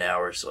 11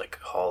 hours like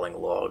hauling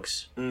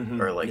logs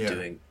or like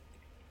doing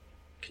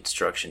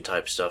construction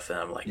type stuff, and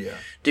I'm like,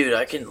 dude,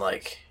 I can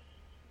like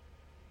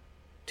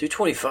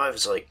 225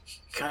 is like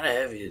kind of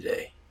heavy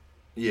today.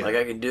 Yeah. Like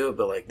I can do it,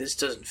 but like this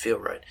doesn't feel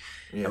right.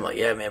 Yeah. I'm like,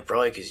 yeah, man,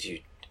 probably because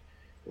you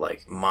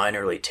like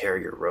minorly tear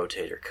your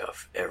rotator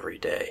cuff every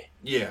day.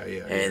 Yeah.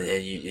 And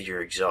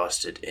you're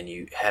exhausted, and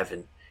you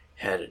haven't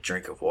had a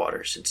drink of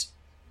water since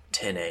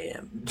 10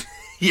 a.m.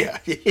 Yeah.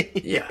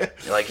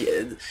 Like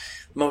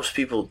most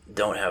people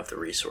don't have the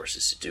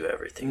resources to do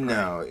everything.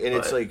 No, right? And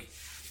it's like,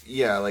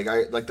 yeah, like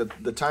I like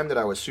the time that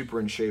I was super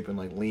in shape and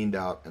like leaned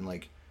out and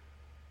like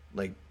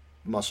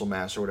muscle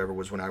mass or whatever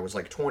was when I was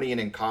like 20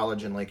 and in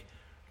college, and like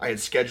I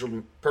had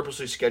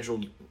purposely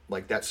scheduled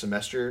like that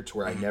semester to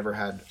where I never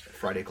had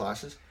Friday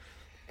classes,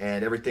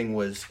 and everything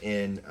was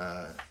in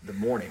the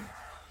morning.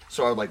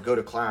 So I would like go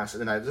to class,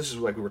 and then this is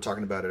like we were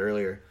talking about it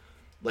earlier.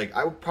 Like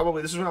I would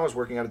probably, this is when I was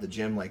working out at the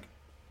gym like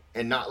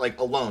and not like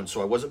alone.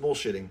 So I wasn't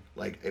bullshitting.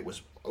 Like I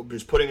was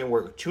putting in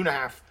work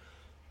 2.5,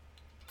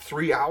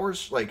 3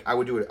 hours. Like I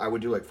would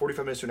do like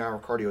 45 minutes to an hour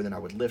of cardio, and then I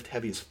would lift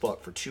heavy as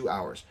fuck for 2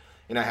 hours.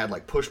 And I had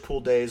like push pull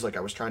days. Like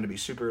I was trying to be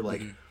super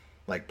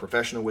like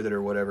professional with it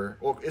or whatever.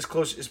 Well, as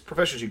close as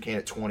professional as you can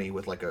at 20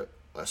 with like a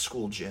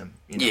school gym.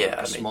 You know, yeah,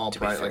 like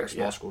a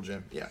small school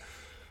gym. Yeah.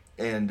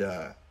 And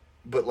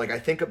but like I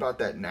think about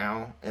that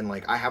now, and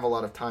like I have a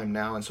lot of time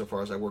now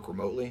insofar as I work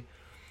remotely,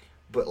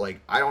 but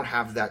like I don't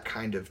have that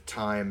kind of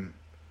time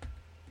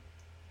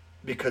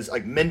because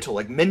like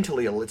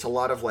mentally it's a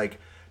lot of like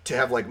to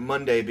have like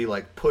Monday be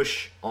like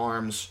push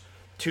arms,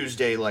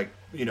 Tuesday like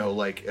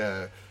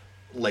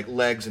like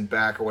legs and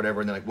back or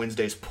whatever, and then like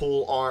Wednesday's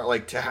pull arm,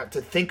 like to have to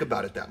think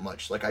about it that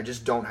much. Like I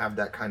just don't have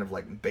that kind of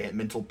like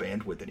mental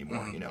bandwidth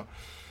anymore, you know.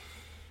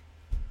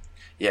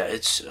 Yeah,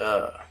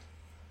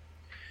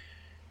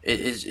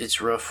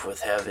 it's rough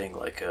with having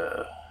like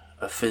a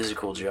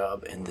physical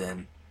job and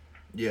then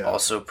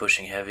also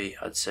pushing heavy,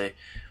 I'd say,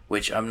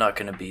 which I'm not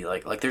going to be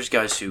like there's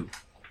guys who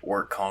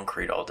work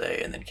concrete all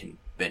day and then can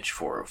bench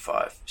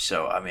 405.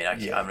 So I mean,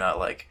 I'm not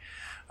like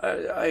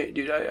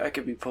I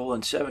could be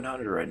pulling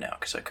 700 right now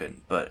because I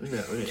couldn't, but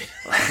no,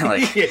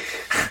 like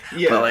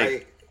yeah, but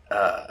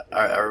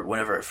like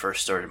whenever I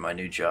first started my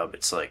new job,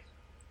 it's like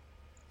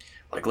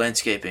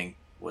landscaping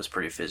was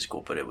pretty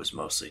physical, but it was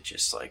mostly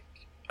just like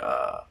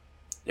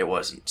it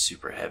wasn't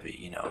super heavy,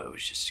 you know. It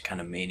was just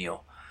kind of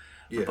menial.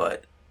 Yeah.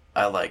 But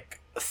I like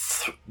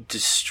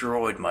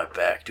destroyed my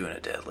back doing a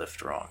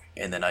deadlift wrong,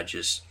 and then I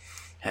just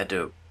had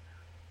to.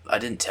 I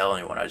didn't tell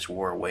anyone. I just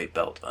wore a weight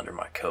belt under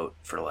my coat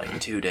for like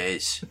 2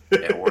 days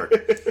at work,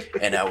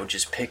 and I would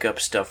just pick up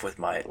stuff with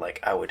my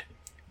I would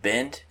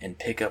bend and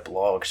pick up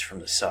logs from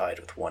the side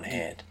with one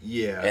hand.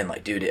 Yeah. And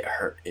like, dude, it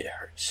hurt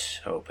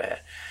so bad.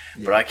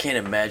 Yeah. But I can't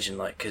imagine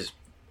because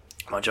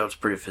my job's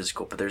pretty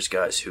physical, but there's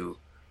guys who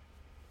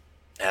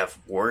have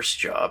worse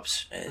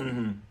jobs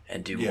and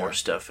do more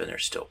stuff, and they're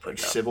still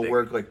putting up civil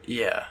work. Like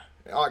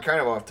kind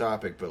of off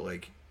topic, but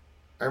like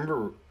I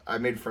remember I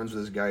made friends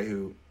with this guy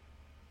who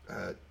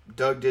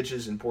dug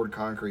ditches and poured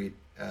concrete,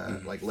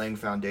 like laying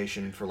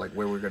foundation for like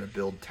where we're going to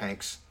build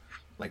tanks,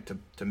 like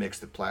to mix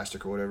the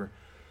plastic or whatever.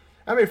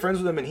 I made friends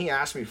with him, and he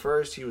asked me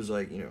first. He was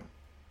like,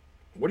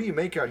 what do you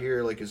make out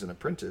here like as an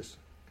apprentice?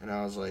 And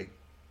I was like,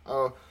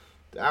 oh,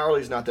 the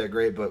hourly's not that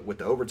great, but with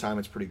the overtime,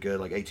 it's pretty good,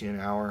 like 18 an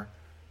hour.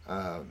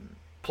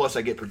 Plus,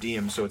 I get per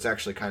diem, so it's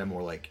actually kind of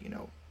more like,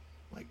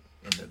 like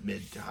in the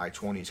mid to high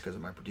 20s because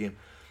of my per diem.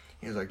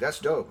 He was like, that's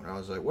dope. And I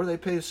was like, what do they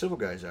pay the civil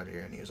guys out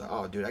here? And he was like,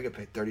 oh, dude, I get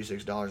paid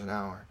 $36 an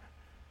hour.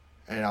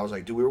 And I was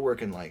like, dude, we were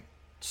working like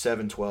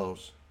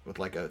 7/12s with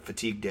like a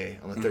fatigue day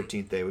on the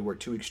 13th day. We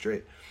worked 2 weeks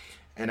straight.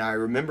 And I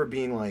remember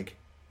being like,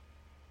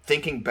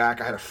 thinking back,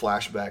 I had a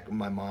flashback when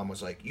my mom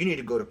was like, you need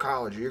to go to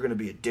college or you're going to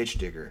be a ditch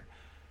digger.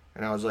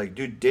 And I was like,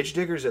 dude, ditch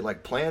diggers at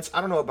like plants?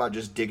 I don't know about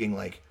just digging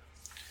like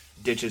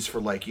ditches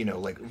for like,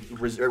 like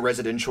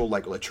residential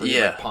like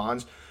latrine, like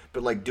ponds.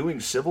 But like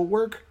doing civil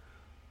work,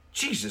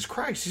 Jesus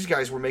Christ, these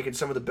guys were making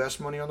some of the best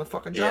money on the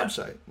fucking job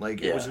site.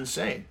 Like, it was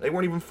insane. They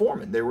weren't even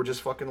foremen. They were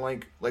just fucking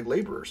like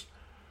laborers.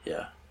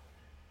 Yeah.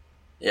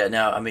 Yeah,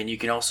 now, I mean, you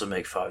can also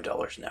make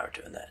 $5 an hour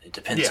doing that. It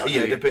depends on you.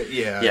 That's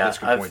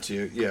a good point,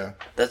 too. Yeah.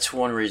 That's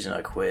one reason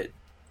I quit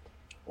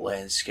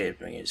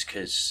landscaping is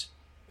because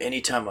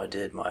anytime I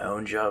did my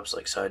own jobs,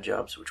 like side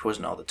jobs, which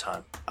wasn't all the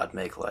time, I'd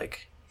make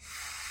like...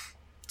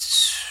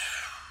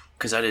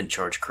 Because I didn't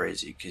charge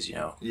crazy, because, if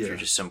you're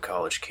just some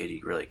college kid, you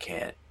really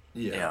can't,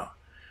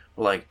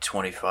 like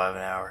 25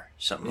 an hour,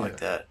 something like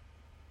that.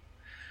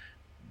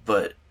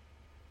 But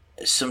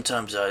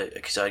sometimes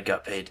because I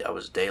got paid, I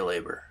was day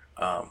labor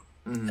at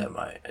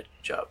my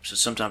job. So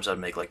sometimes I'd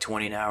make like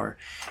 20 an hour,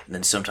 and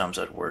then sometimes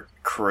I'd work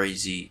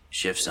crazy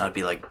shifts, and I'd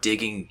be like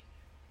digging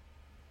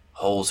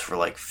holes for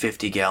like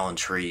 50-gallon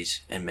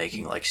trees and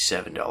making like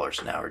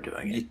 $7 an hour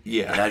doing it.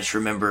 Yeah. And I just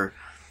remember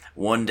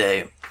one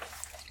day,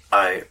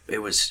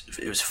 it was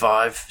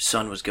 5,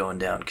 sun was going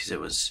down because it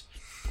was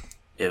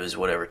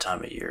whatever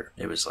time of year.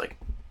 It was like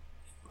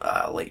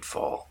late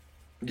fall.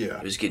 Yeah.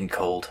 It was getting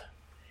cold,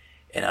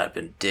 and I'd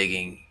been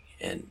digging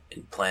and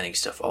planting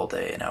stuff all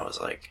day, and I was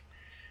like,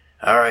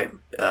 all right,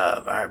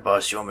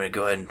 boss, you want me to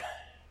go ahead and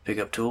pick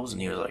up tools?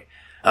 And he was like,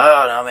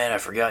 oh, no, man, I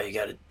forgot you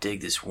got to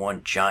dig this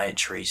one giant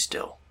tree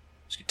still.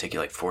 It's going to take you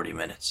like 40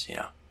 minutes,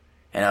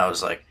 And I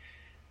was like,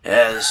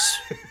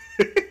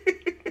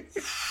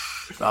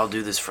 I'll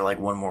do this for like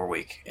one more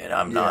week, and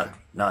I'm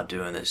not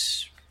doing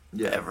this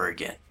ever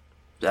again.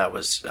 That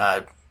was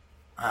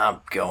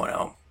I'm going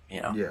home,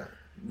 Yeah.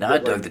 Now I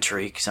dug the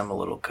tree because I'm a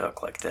little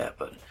cuck like that,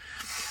 but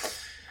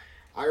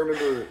I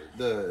remember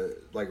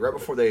right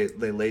before they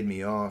laid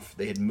me off,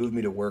 they had moved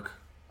me to work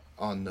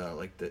on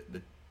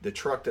the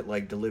truck that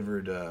like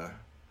delivered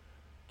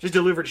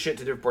shit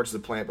to different parts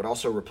of the plant, but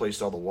also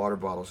replaced all the water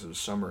bottles. It was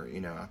summer,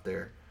 out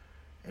there,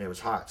 and it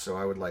was hot, so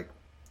I would like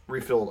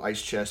refill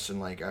ice chests and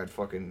like I'd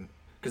fucking.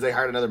 Because they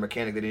hired another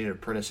mechanic, they didn't need an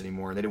apprentice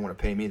anymore, and they didn't want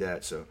to pay me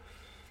that. So,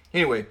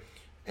 anyway,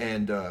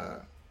 and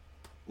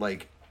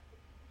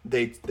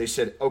they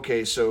said,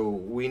 okay, so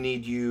we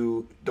need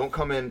you. Don't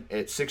come in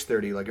at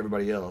 6:30 like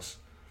everybody else.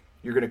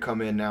 You're gonna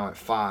come in now at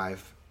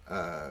 5.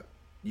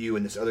 You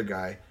and this other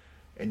guy,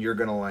 and you're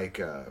gonna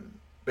like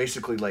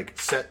basically like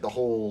set the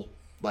whole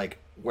like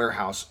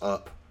warehouse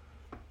up.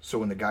 So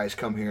when the guys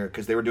come here,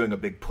 because they were doing a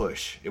big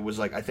push, it was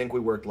like I think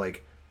we worked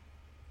like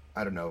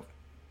I don't know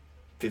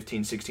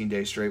 15, 16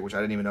 days straight, which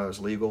I didn't even know was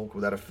legal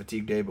without a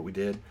fatigue day, but we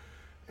did,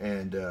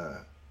 and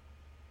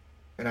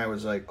I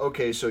was like,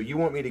 okay, so you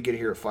want me to get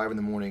here at 5 in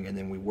the morning, and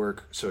then we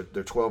work, so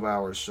they're 12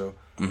 hours, so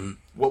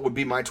what would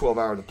be my 12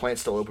 hour, the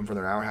plant's still open for an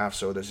hour and a half,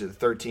 so there's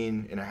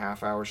 13 and a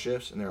half hour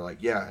shifts, and they're like,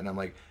 yeah, and I'm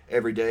like,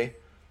 every day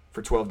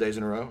for 12 days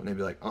in a row, and they'd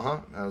be like,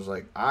 and I was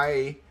like,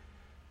 I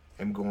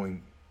am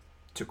going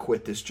to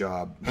quit this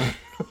job.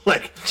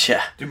 Like,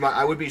 yeah. Dude,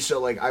 I would be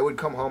so, like, I would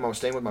come home, I was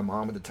staying with my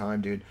mom at the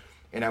time, dude,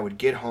 and I would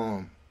get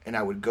home, and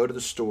I would go to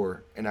the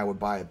store, and I would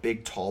buy a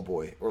big tall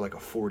boy, or like a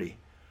 40,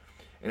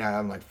 and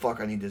I'm like,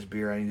 fuck, I need this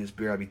beer.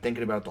 I'd be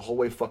thinking about it the whole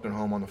way fucking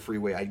home on the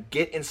freeway. I'd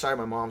get inside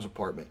my mom's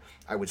apartment.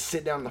 I would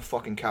sit down on the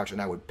fucking couch,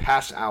 and I would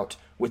pass out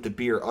with the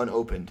beer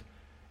unopened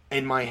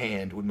in my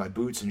hand with my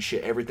boots and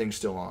shit, everything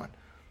still on.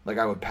 Like,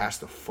 I would pass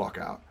the fuck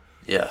out.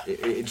 Yeah.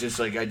 It just,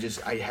 like, and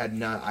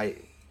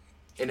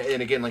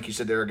again, like you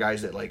said, there are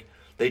guys that, like,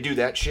 they do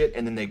that shit,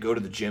 and then they go to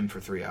the gym for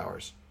 3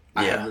 hours.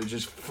 Yeah. They're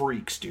just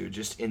freaks, dude.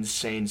 Just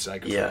insane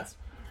psychopaths. Yeah.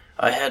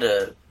 I had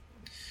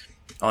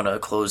on a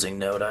closing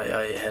note,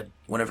 I had,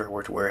 whenever I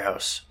worked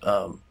warehouse,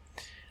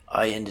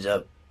 I ended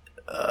up,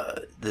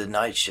 the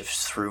night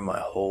shifts threw my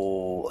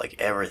whole, like,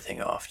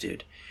 everything off,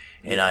 dude.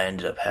 And I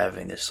ended up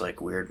having this, like,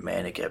 weird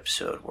manic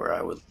episode where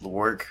I would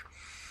work,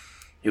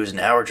 it was an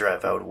hour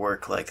drive, I would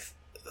work, like,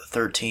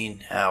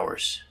 13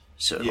 hours.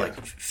 So,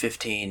 like,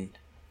 15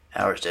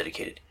 hours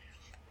dedicated.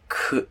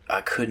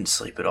 I couldn't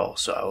sleep at all,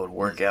 so I would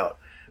work out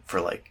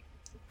for, like,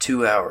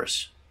 2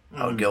 hours.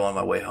 I would go on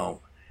my way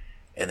home.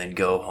 And then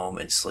go home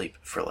and sleep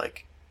for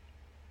like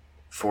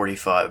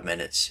 45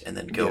 minutes and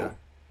then go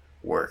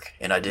work.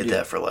 And I did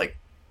that for like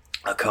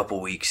a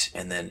couple weeks,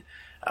 and then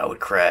I would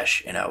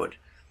crash and I would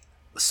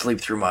sleep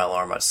through my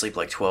alarm. I'd sleep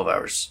like 12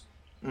 hours.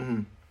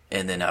 And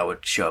then I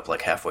would show up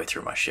like halfway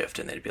through my shift,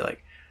 and they'd be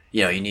like,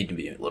 you need to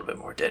be a little bit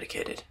more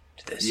dedicated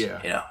to this.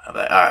 Yeah. I'm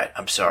like, all right,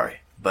 I'm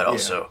sorry. But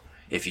also,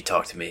 if you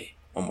talk to me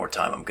one more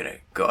time, I'm going to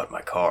go out in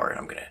my car and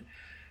I'm going to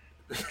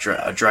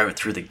drive it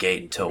through the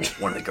gate until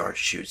one of the guards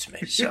shoots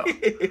me. So,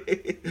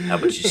 how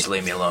about you just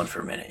leave me alone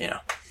for a minute,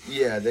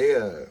 Yeah,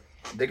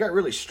 they got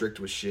really strict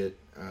with shit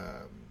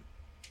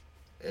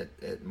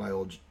at my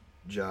old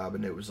job,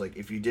 and it was like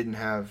if you didn't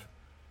have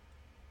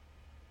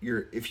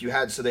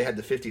so they had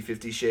the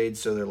 50-50 shades,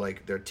 so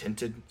they're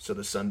tinted so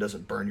the sun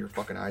doesn't burn your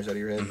fucking eyes out of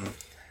your head, and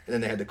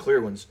then they had the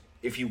clear ones.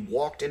 If you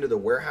walked into the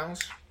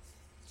warehouse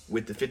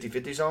with the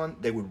 50-50s on,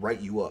 they would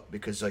write you up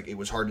because like it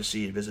was hard to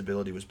see and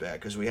visibility was bad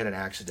because we had an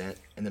accident,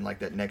 and then like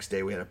that next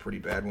day we had a pretty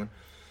bad one.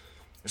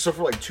 So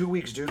for like 2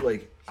 weeks, dude,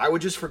 like I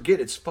would just forget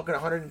it's fucking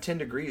 110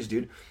 degrees,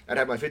 dude. I'd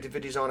have my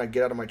 50-50s on, I'd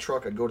get out of my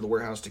truck, I'd go to the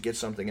warehouse to get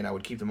something, and I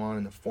would keep them on,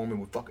 and the foreman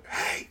would fucking,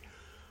 hey,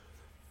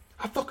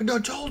 I fucking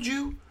done told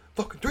you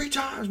fucking 3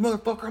 times,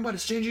 motherfucker, I'm about to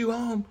send you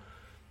home.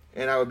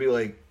 And I would be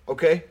like,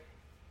 okay.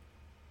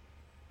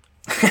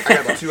 I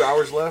got about 2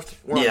 hours left.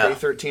 We're on day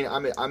 13.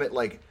 I'm at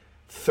like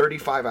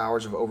 35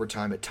 hours of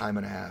overtime at time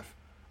and a half.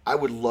 I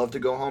would love to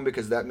go home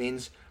because that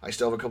means I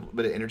still have a couple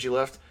bit of energy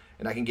left,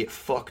 and I can get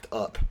fucked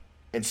up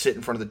and sit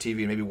in front of the TV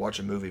and maybe watch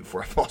a movie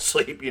before I fall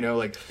asleep.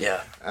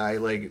 I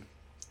like,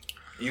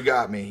 you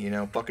got me.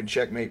 Fucking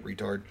checkmate,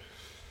 retard.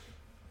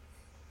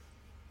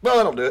 Well,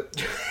 that'll do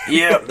it.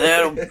 Yeah,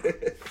 that'll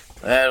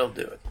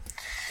do it.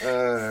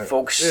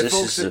 Folks, this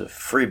is a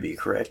freebie,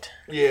 correct?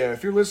 Yeah,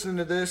 if you're listening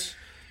to this,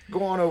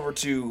 go on over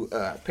to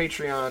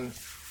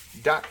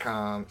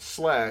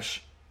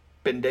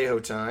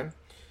patreon.com/Pendejo Time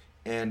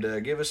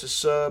and give us a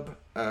sub.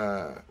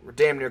 We're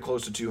damn near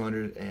close to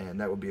 200,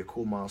 and that would be a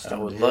cool milestone.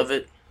 I would love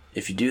it.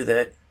 If you do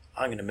that,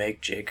 I'm going to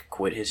make Jake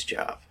quit his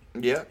job.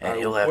 Yeah. And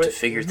he'll have to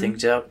figure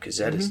things out because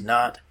that is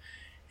not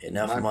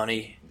enough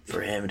money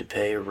for him to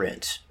pay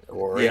rent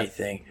or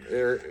anything.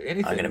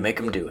 I'm going to make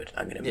him do it.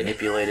 I'm going to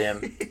manipulate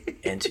him.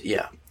 And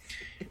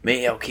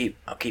me, I'll keep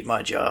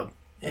my job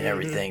and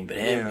everything, but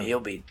he'll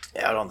be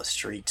out on the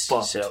streets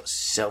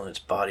selling his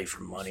body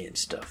for money and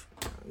stuff.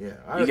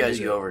 Yeah. You guys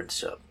go over and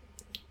sub.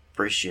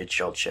 Appreciate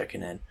y'all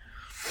checking in.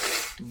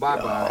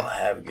 Bye-bye. Y'all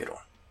have a good one.